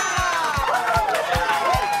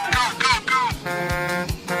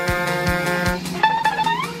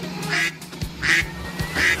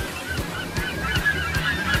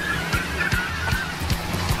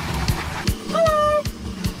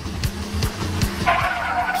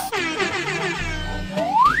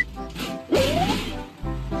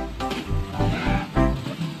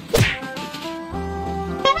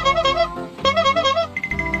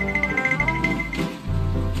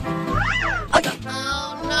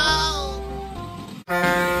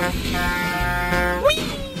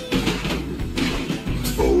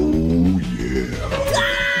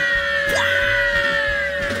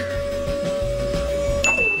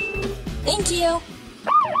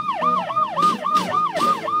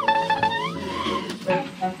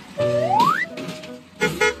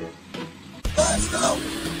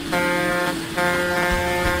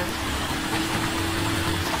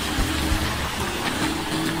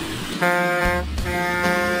 Oh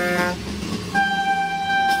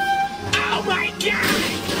my god!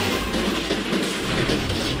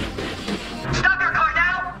 Stop your car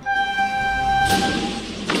now!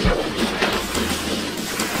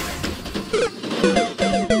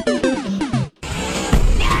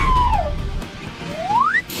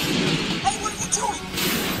 Hey, what are you doing?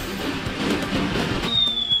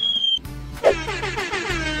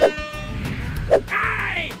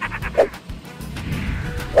 Hey!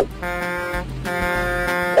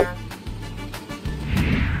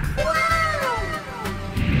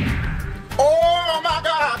 Oh my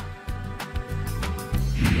God!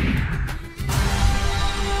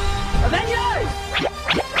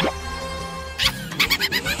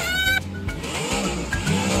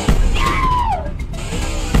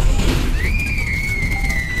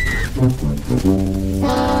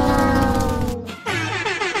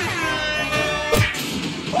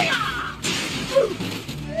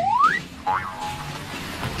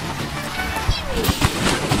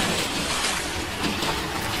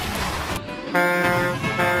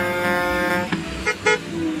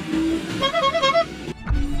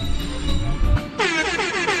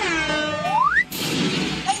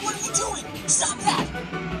 Hey, what are you doing? Stop that!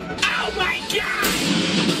 Oh my god!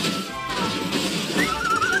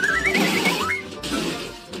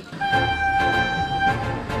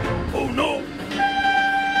 Oh no!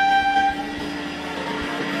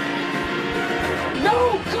 No!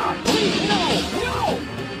 God, please, no! No!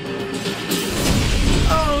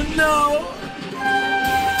 Oh no!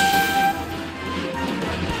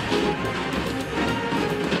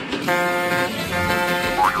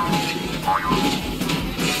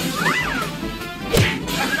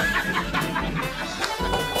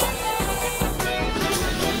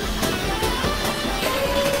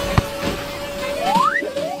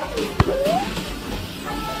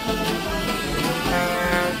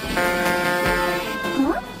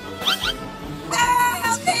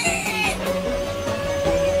 Help me!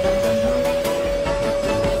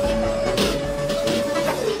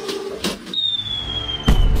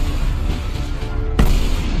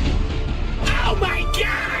 Oh my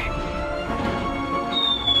god!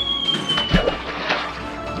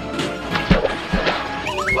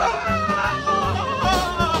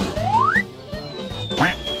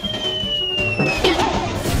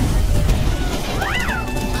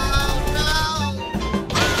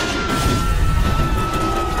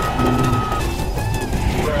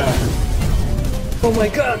 Oh my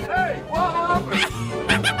god! Hey, what happened?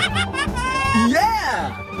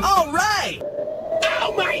 Yeah! All right!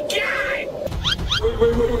 Oh my god!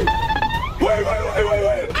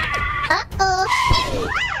 Wait! Uh-oh.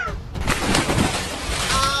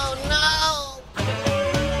 Oh no.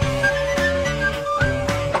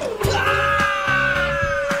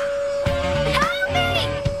 Help me!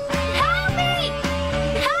 Help me!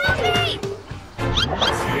 Help me!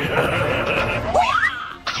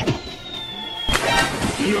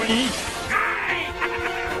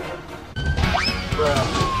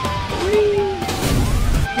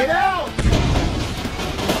 Get out!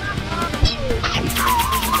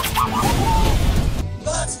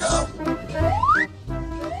 Let's go!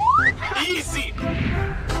 Easy!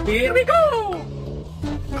 Here we go!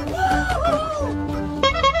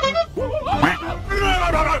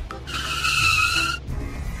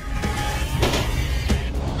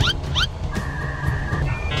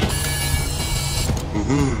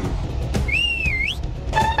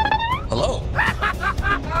 Hello.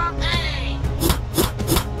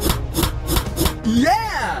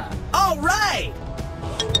 Yeah! All right!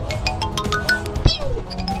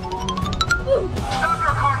 Stop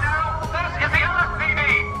your car now! This is the LSPD!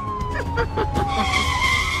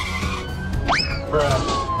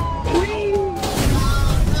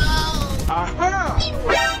 Aha!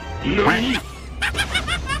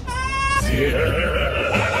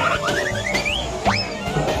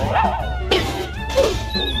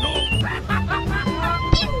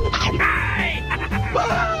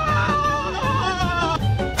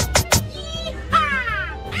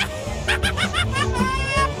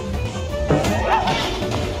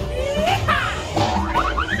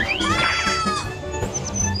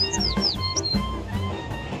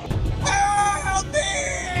 Help me!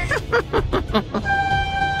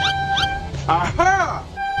 Aha!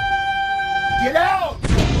 Get out!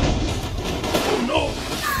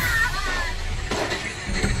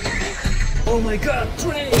 Oh my god,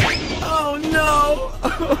 train! Oh no!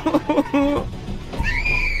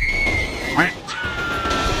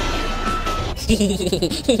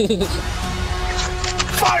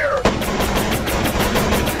 Fire!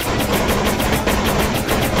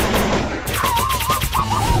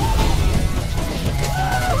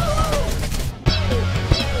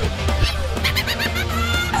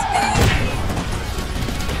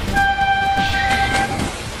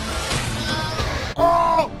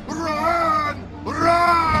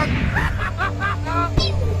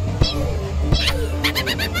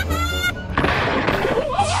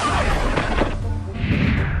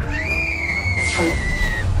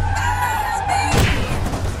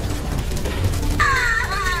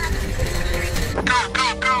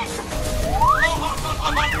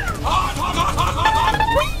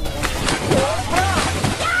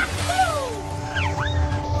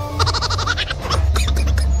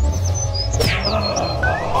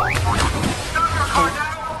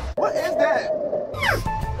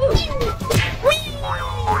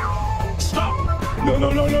 No, no,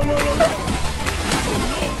 no, no, no, no, no.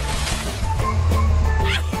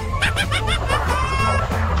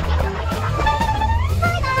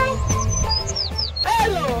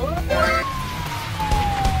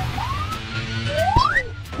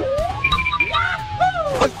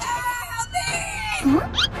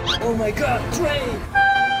 Oh my god, train!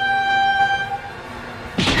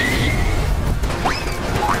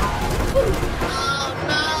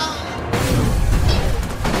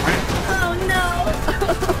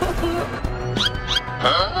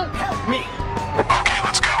 Help me. Okay,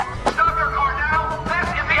 let's go. Stop your car now. This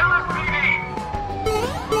is the LSPD.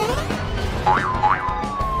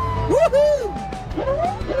 Woohoo!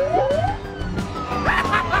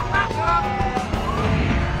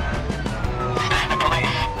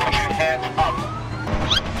 Police, put your hands up.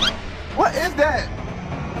 What is that?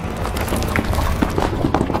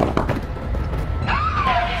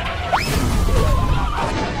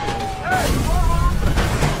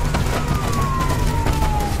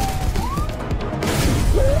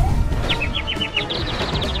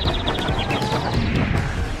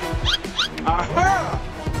 Aha!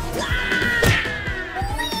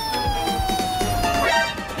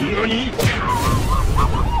 NANI?!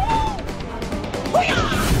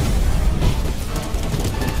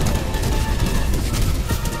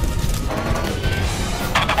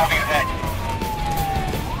 Above your head.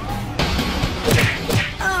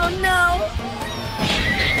 Oh no!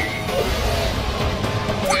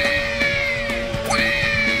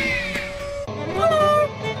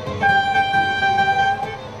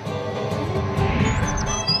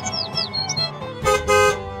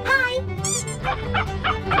 Hi!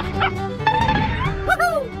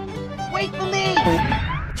 Woohoo! Wait for me!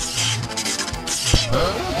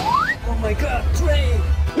 Oh my god, train!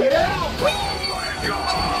 Get out!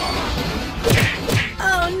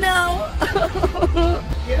 Oh no!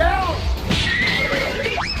 Get out!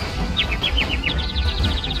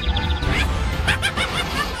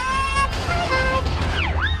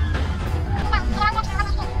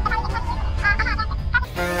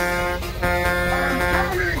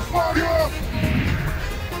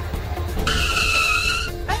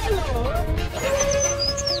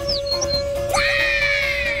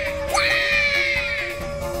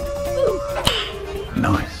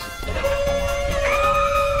 Nice.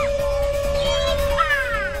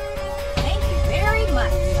 Thank you very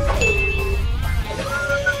much.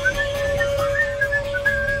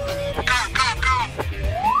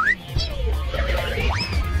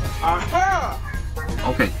 Aha!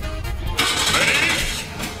 Okay.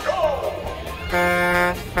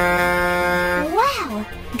 Wow!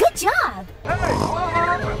 Good job! Hey, what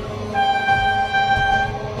happened?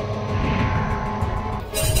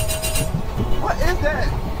 What is that?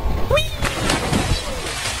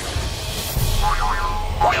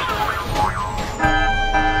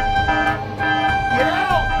 Get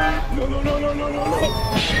out! No, no, no, no, no, no, no.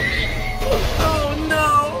 Oh no!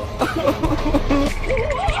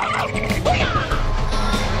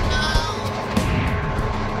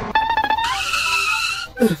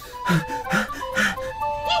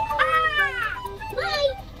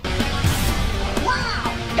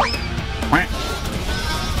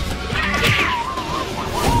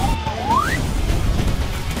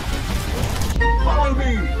 Follow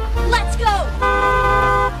me. Let's go!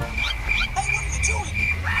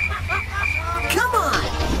 Come on!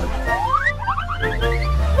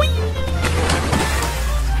 Wait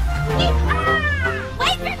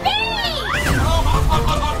for me!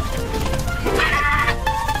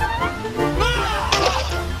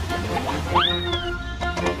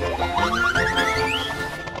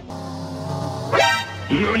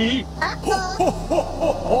 NANI?!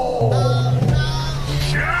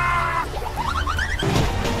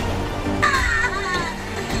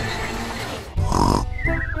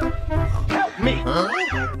 Help me!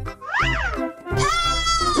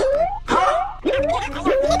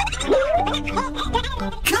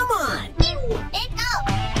 Come on! And go!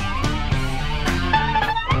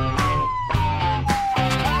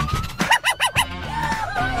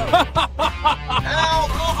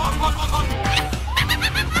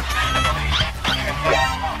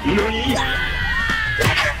 NANI?!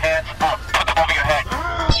 Put your hands up. Above your head.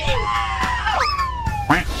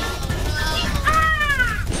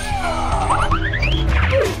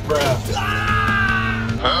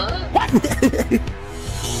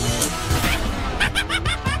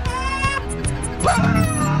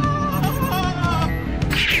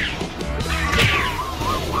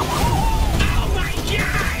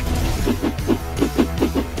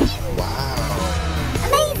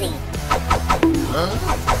 Amazing!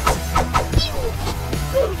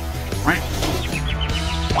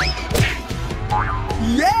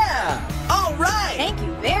 Yeah! All right! Thank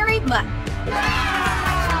you very much.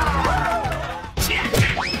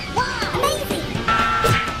 Amazing!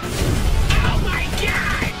 Oh my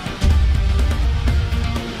god!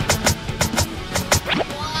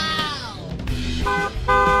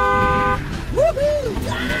 Woohoo!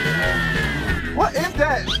 What is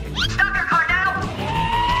that? Stop your car now!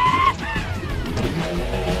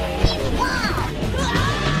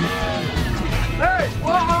 Hey,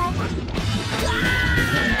 what happened?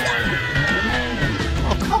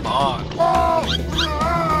 Oh, come on. Oh,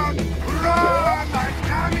 run! Run! I'm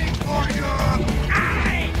coming for you!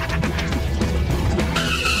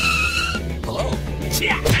 Hello?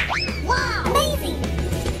 Yeah. Wow! Amazing!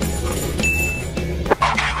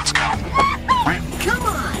 Okay, let's go. Come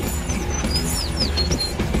on!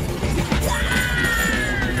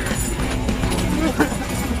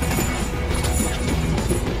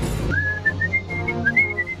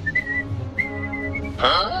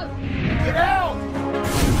 Huh? Get out!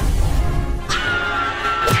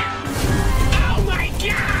 Oh my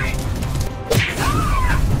god!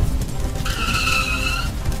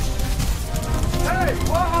 Hey,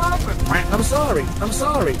 what happened? I'm sorry. I'm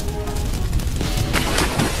sorry.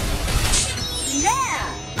 Yeah!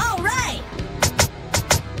 All right!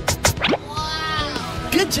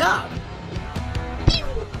 Good job.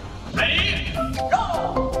 Ready?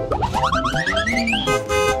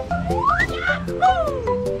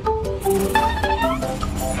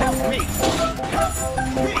 Help me!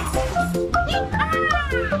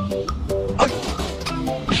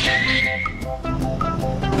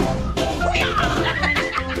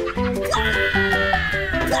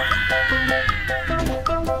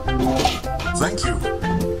 Thank you.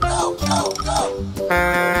 Go, go, go.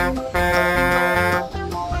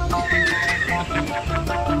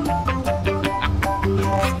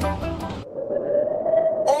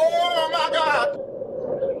 Oh my God!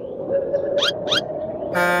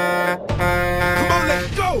 Come on, let's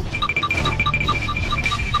go!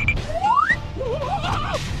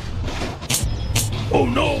 Oh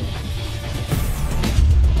no!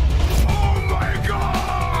 Oh my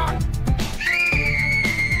God!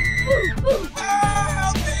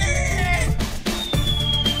 Help me!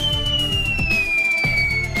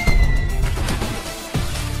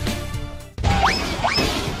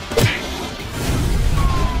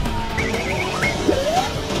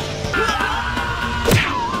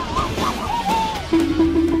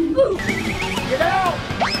 Get out!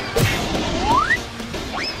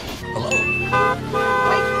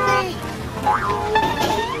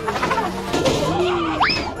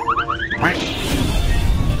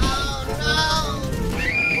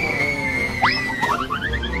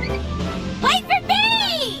 Wait for me!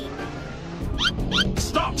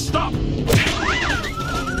 Stop! Stop!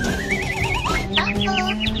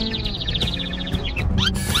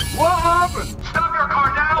 What happened? Stop your car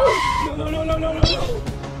now! No, no, no, no, no, no!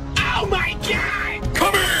 Oh my god!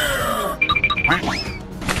 Come here!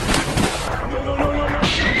 No, no, no, no, no!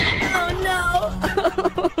 Oh no!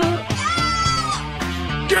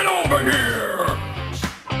 Get over here!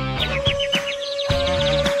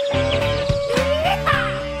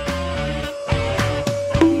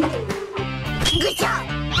 Good job!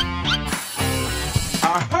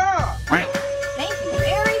 Aha! Thank you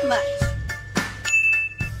very much.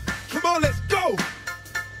 Come on, let's go!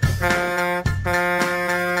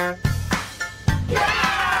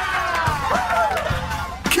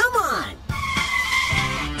 Come on.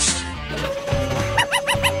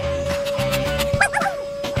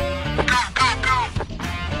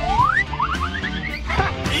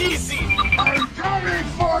 Easy! I'm coming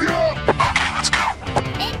for you! Okay, let's go.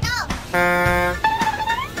 It goes!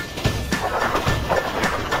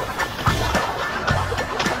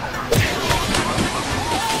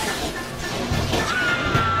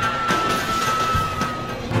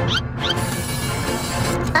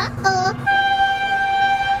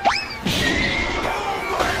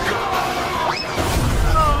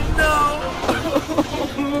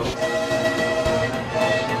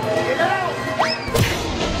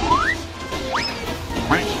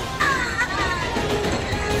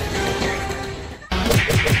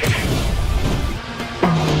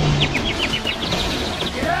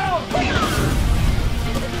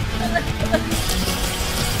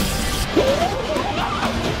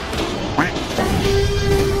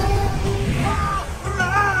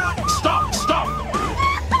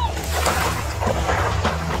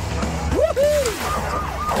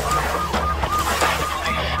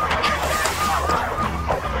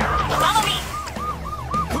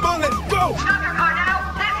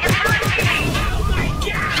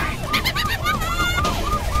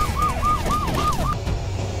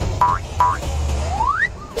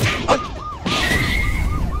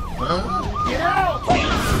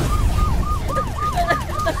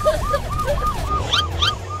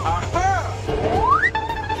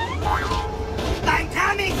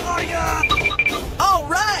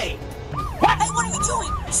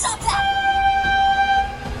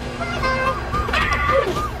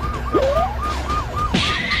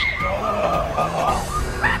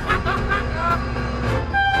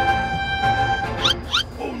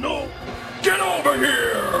 over here!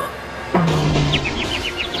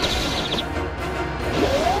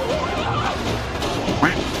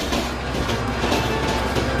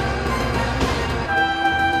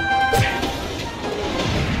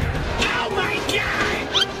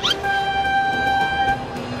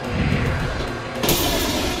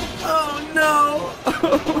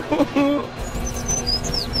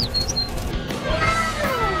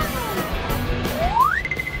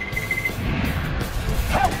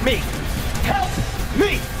 Help me! Help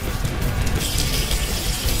me!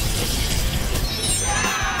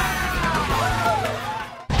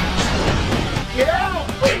 Get out!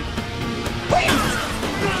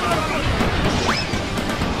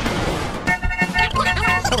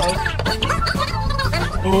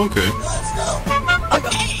 Oh, okay.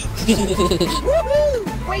 Woohoo!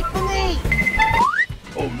 Wait for me!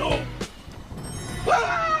 Oh no!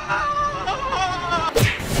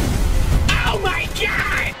 Oh my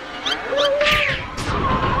god!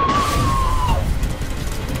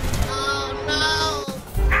 Oh no!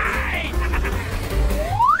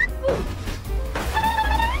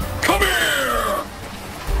 Come here!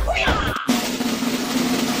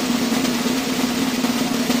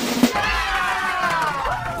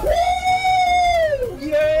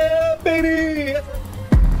 Yeah, baby!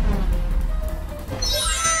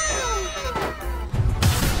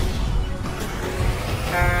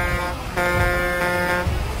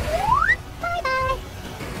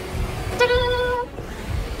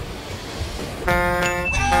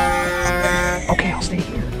 Okay, I'll stay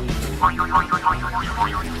here.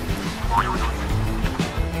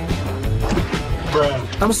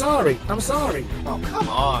 I'm sorry. I'm sorry. Oh, come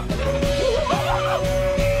on.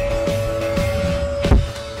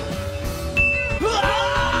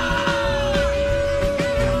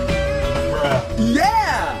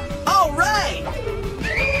 Yeah! All right!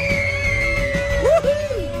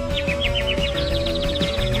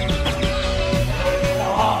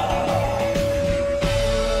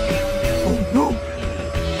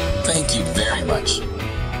 Thank you very much.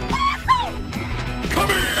 Come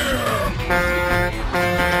here!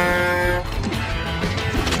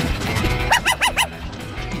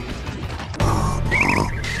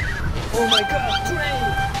 Oh my god, train!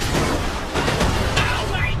 Oh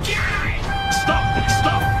my god! Stop!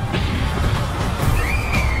 Stop!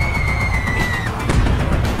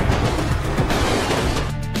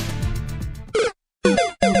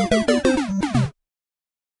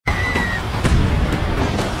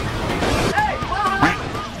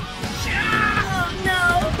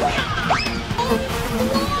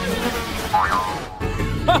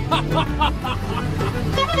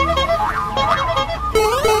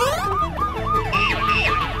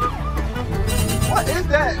 What is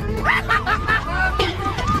that?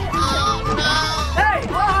 Hey!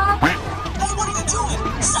 Hey, what are you doing?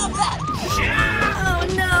 Stop that! Oh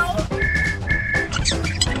no!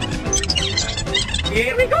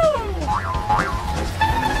 Here we go!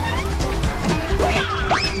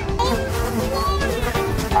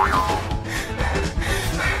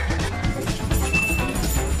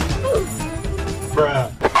 Bruh.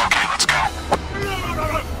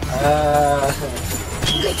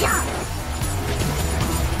 Good job!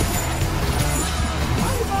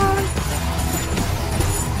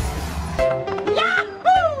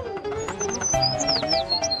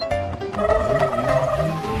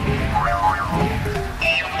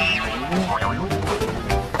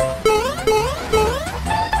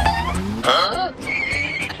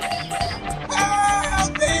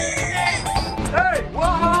 Hey,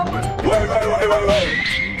 what happened? Wait.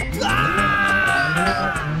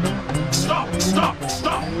 Stop! Stop!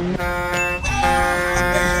 Stop!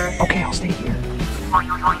 Okay, I'll stay here.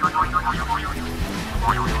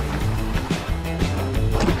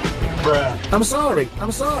 Bruh. I'm sorry.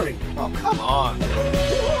 I'm sorry. Oh, come on.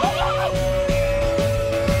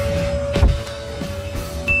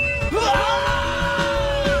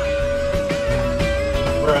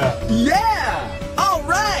 Bruh. Yeah! All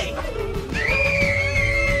right!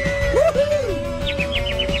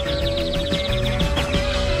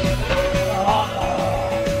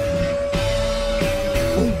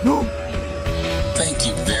 Thank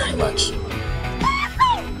you very much.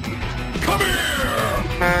 Come here!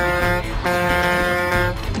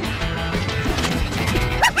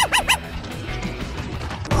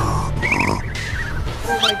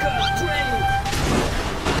 Oh my god, train!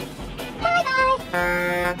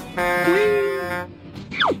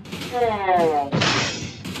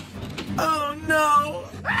 Oh no!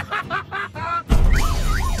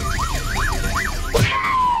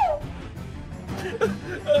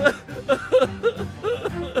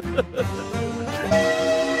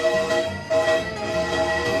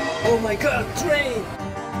 Oh my god, train!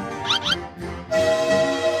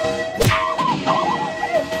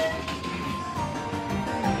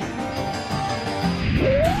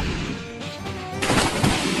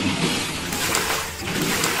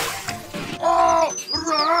 Oh,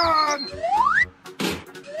 run!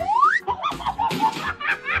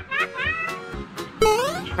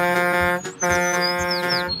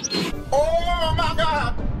 Oh my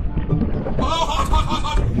god! Oh, hot, hot, hot,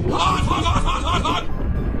 hot! Hot, hot, hot, hot, hot, hot!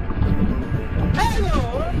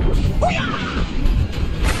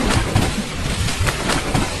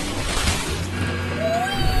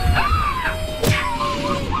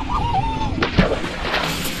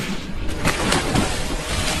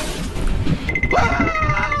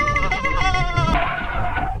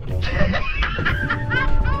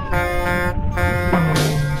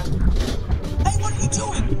 Hey, what are you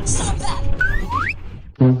doing? Stop that!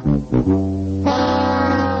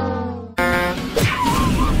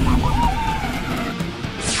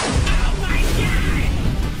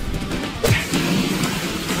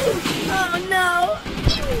 Oh no!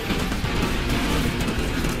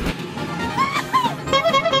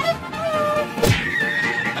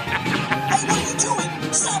 Hey, what are you doing?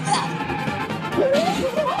 Stop that!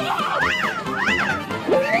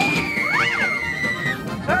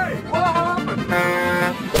 Hey, what happened?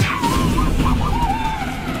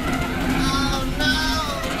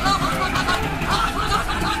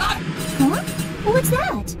 Huh? What's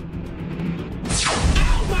that?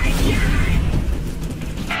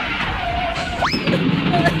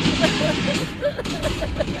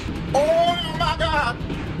 Oh my god!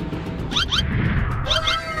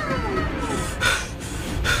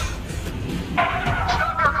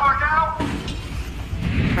 Stop your car now!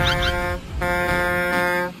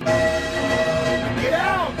 Get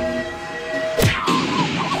out!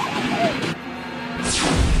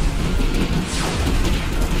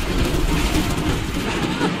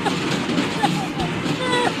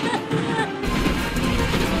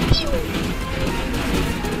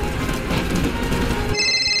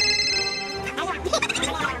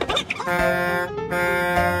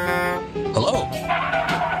 Hello.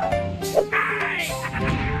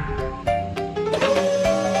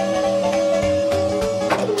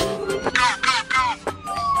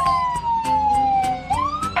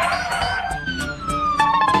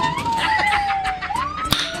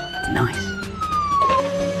 Nice.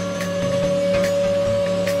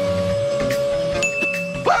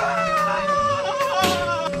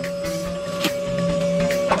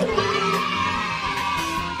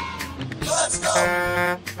 Let's go!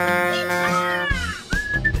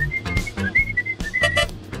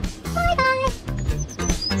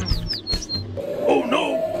 Oh no!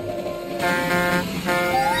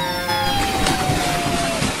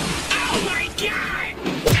 Oh my god!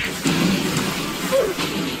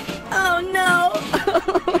 Oh no!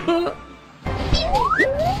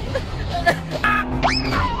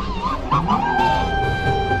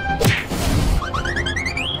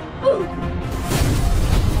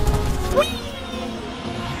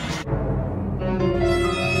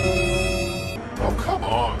 Oh, come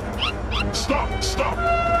on! Stop! Stop!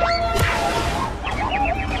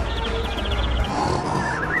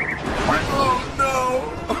 Oh no!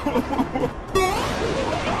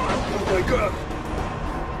 Oh my god!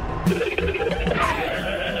 Hey,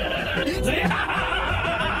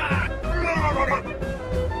 what happened?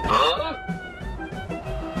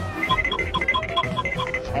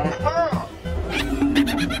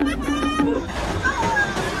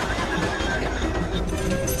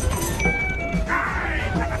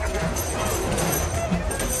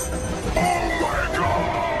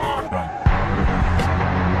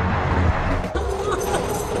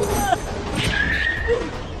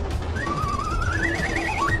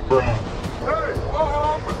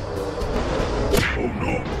 Oh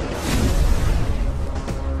no!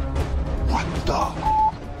 What the?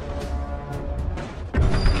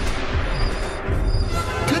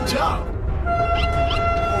 Good job!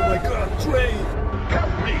 Oh my god, train!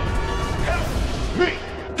 Help me! Help me!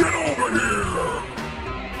 Get over here!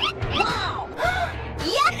 Wow!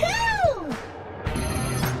 Yahoo!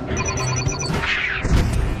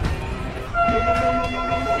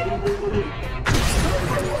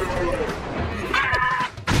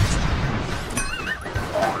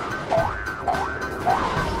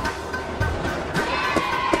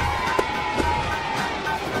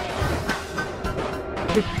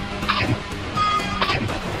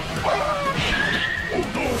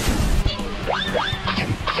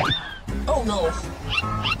 Oh no!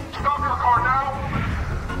 Stop your car now!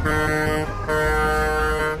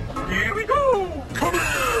 Here we go! Come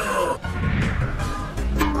here!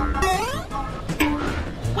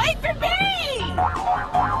 Wait for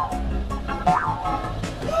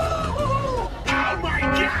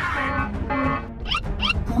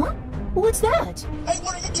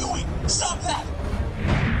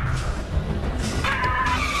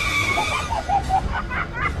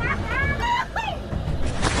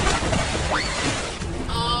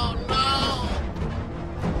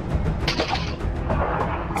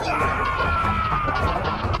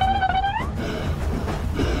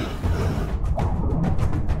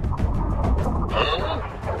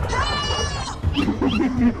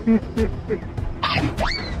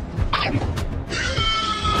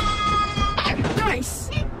Nice.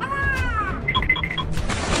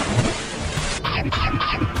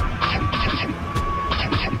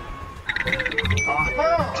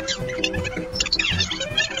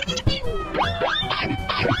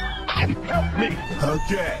 Help me.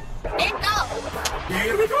 Okay. And go.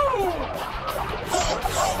 Here we go.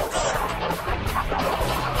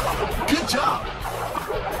 Good job.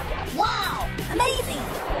 Wow. Amazing.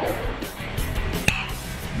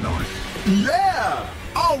 Nice. Yeah.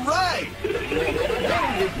 All right.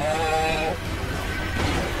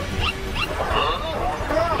 Oh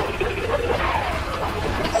no.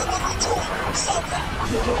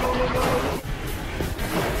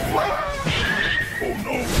 What?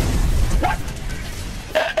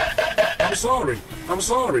 I'm sorry. I'm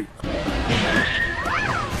sorry.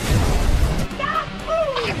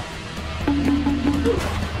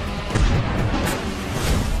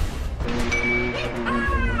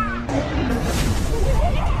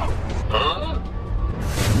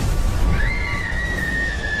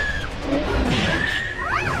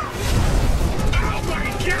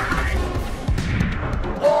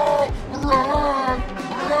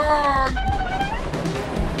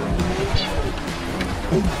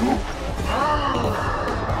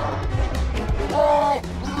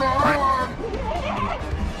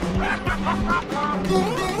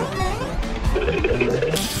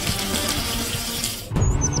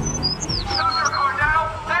 Stop your car now!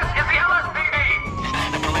 This is the LSPD!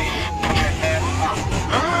 Police, get your hands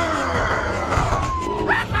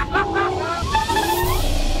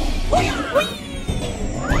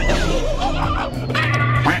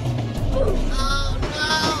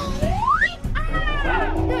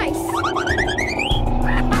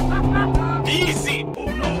Easy. Oh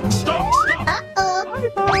no. Stop. Stop.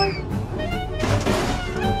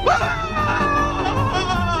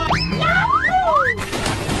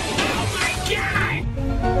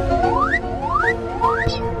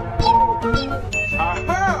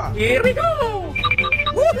 Aha! Here we go!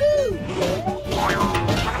 Woohoo!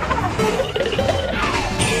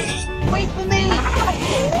 Wait for me.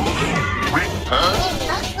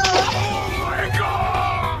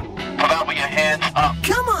 Come out with your hands up.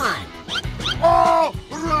 Come on! Oh,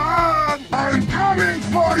 run! I'm coming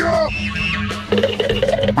for you.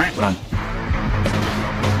 Run.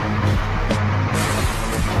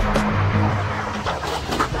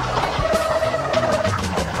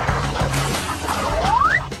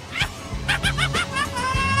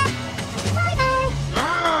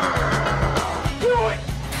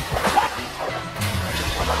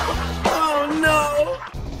 Oh no!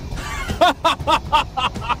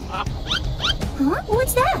 Huh?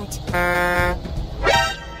 What's that?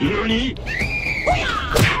 Nani?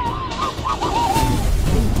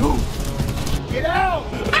 Get out!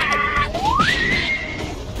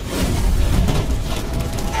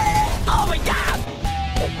 Oh my god!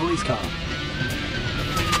 Police car.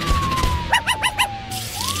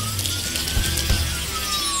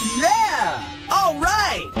 Yeah! All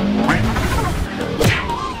right!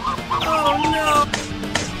 Oh no!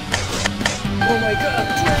 Oh my god!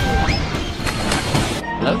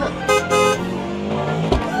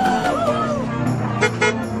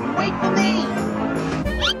 Wait for me.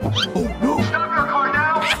 Stop your car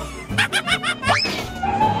now!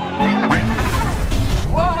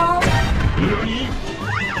 Nani?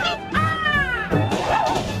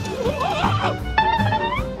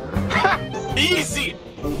 Easy!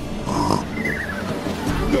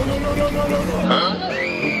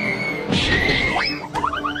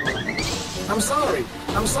 I'm sorry.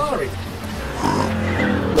 I'm sorry.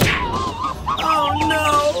 Oh no!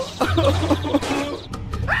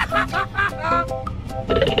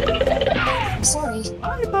 Sorry.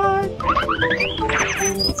 Bye bye.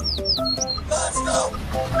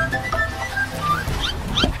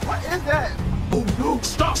 What is that? Oh no.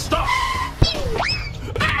 Stop. Stop.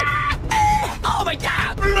 Oh my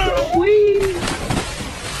god! Help me!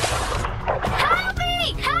 Help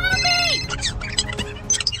me!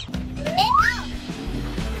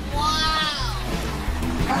 Wow.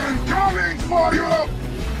 I'm coming for you.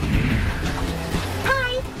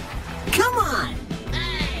 Hi. Come on!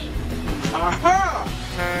 Hey. Aha!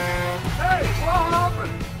 Hey, what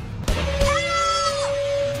happened?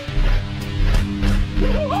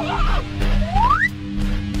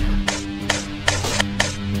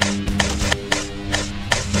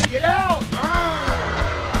 Get out!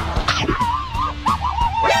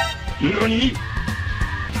 Nani?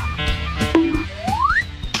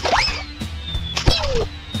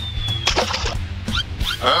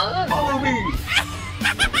 Follow me!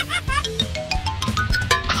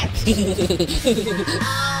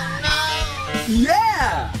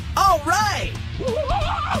 Yeah! All right!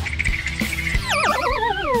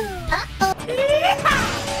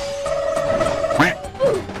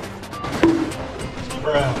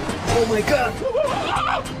 Oh my god!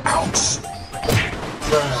 Ouch!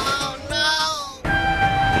 Oh no!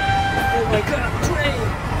 Oh my god, train!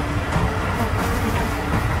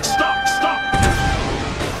 Stop! Stop!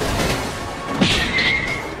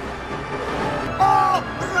 Oh!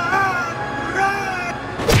 Run! Run!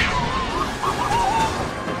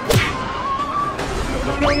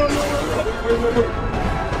 No!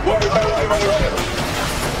 Wait.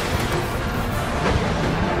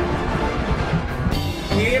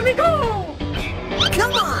 Here we go!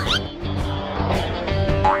 Come on!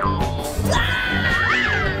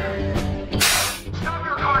 Stop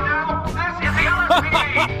your car now! This is the LSPD!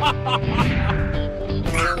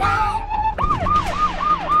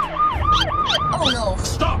 Oh no!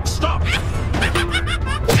 Stop! Stop! Oh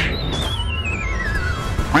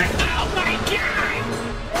my god!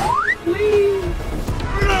 Please!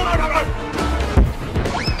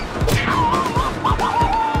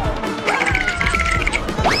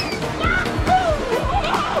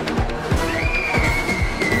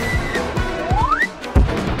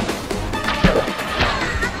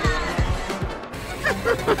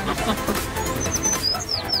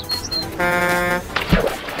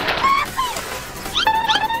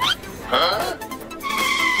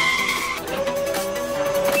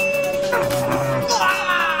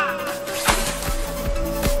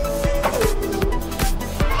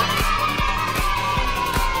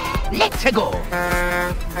 Let's go. Hey,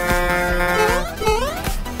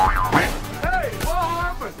 what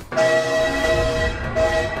happened?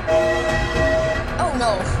 Oh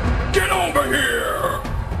no! Get over here!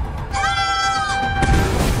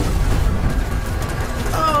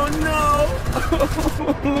 Oh no!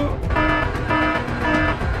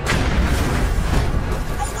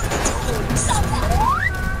 Stop that!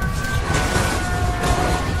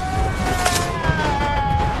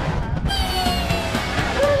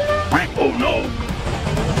 Oh no!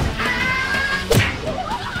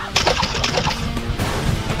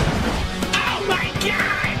 Oh my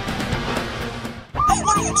god! Hey,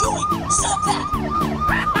 what are you doing? Stop that! Oh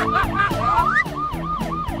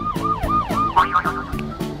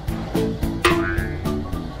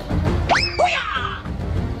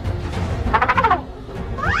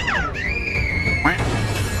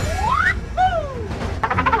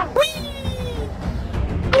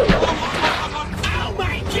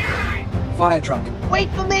my god! Fire truck. Wait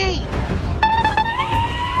for me!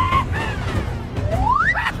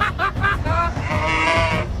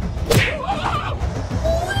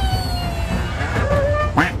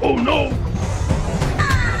 Oh no!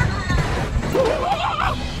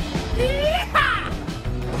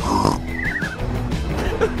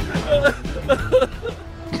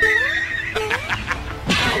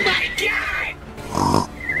 Oh my god!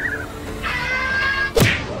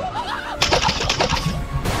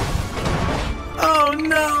 Oh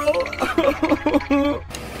no!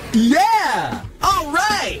 Yeah! All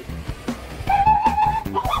right!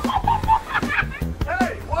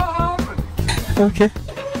 Hey, what happened? Okay.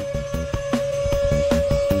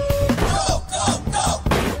 Go, go, go!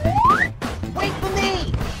 Wait for me!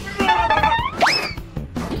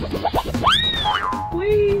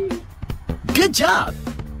 Good job!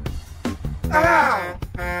 Ow!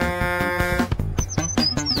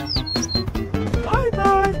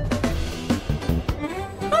 Bye-bye!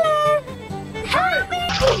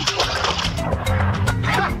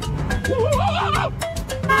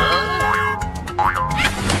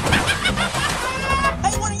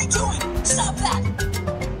 Hey, what are you doing? Stop that!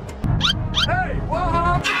 Hey, what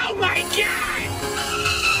happened? Oh my god!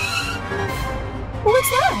 What's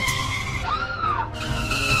that?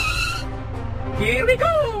 Here we go!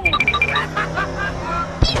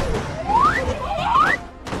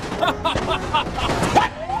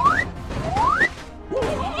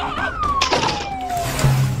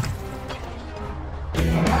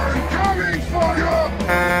 I'm coming for you!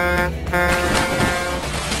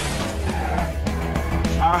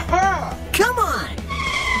 Aha! Come on!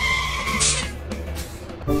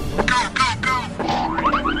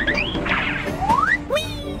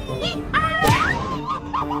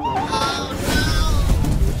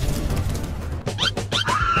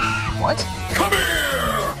 What? Come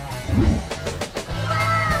here!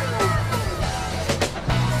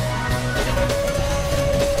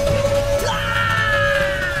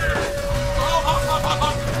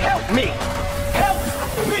 Help me! Help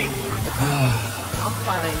me! I'm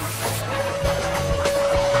fine.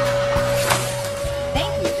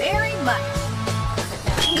 Thank you very much.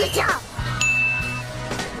 Good job.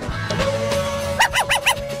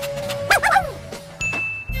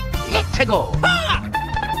 Let's go.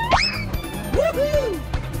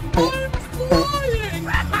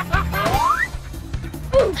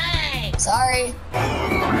 Hey. Sorry. Oh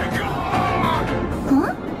my God!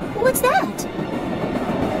 Huh? What's that?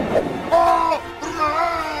 Oh,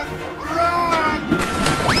 run! Run!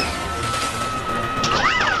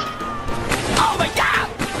 Oh my God!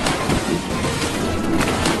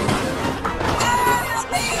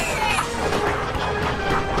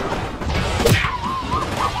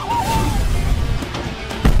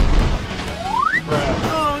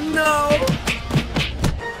 Oh no!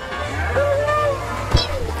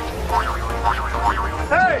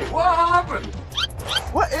 Hey, what happened?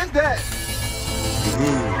 What is that?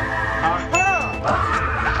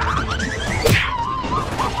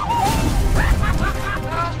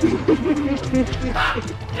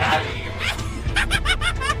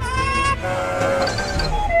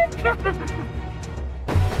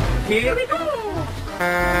 Here we go!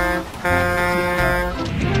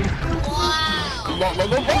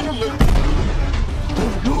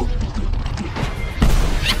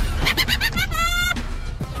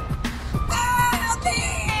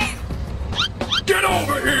 Get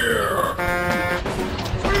over here!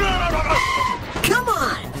 Come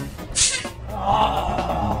on!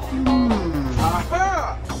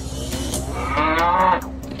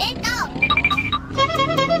 Get up.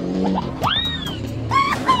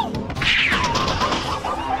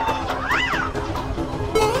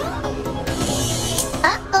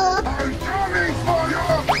 Uh-oh. I'm coming for you!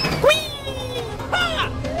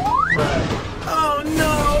 Oh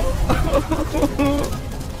no!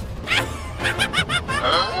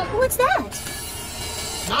 What's that?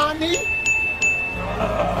 Nani?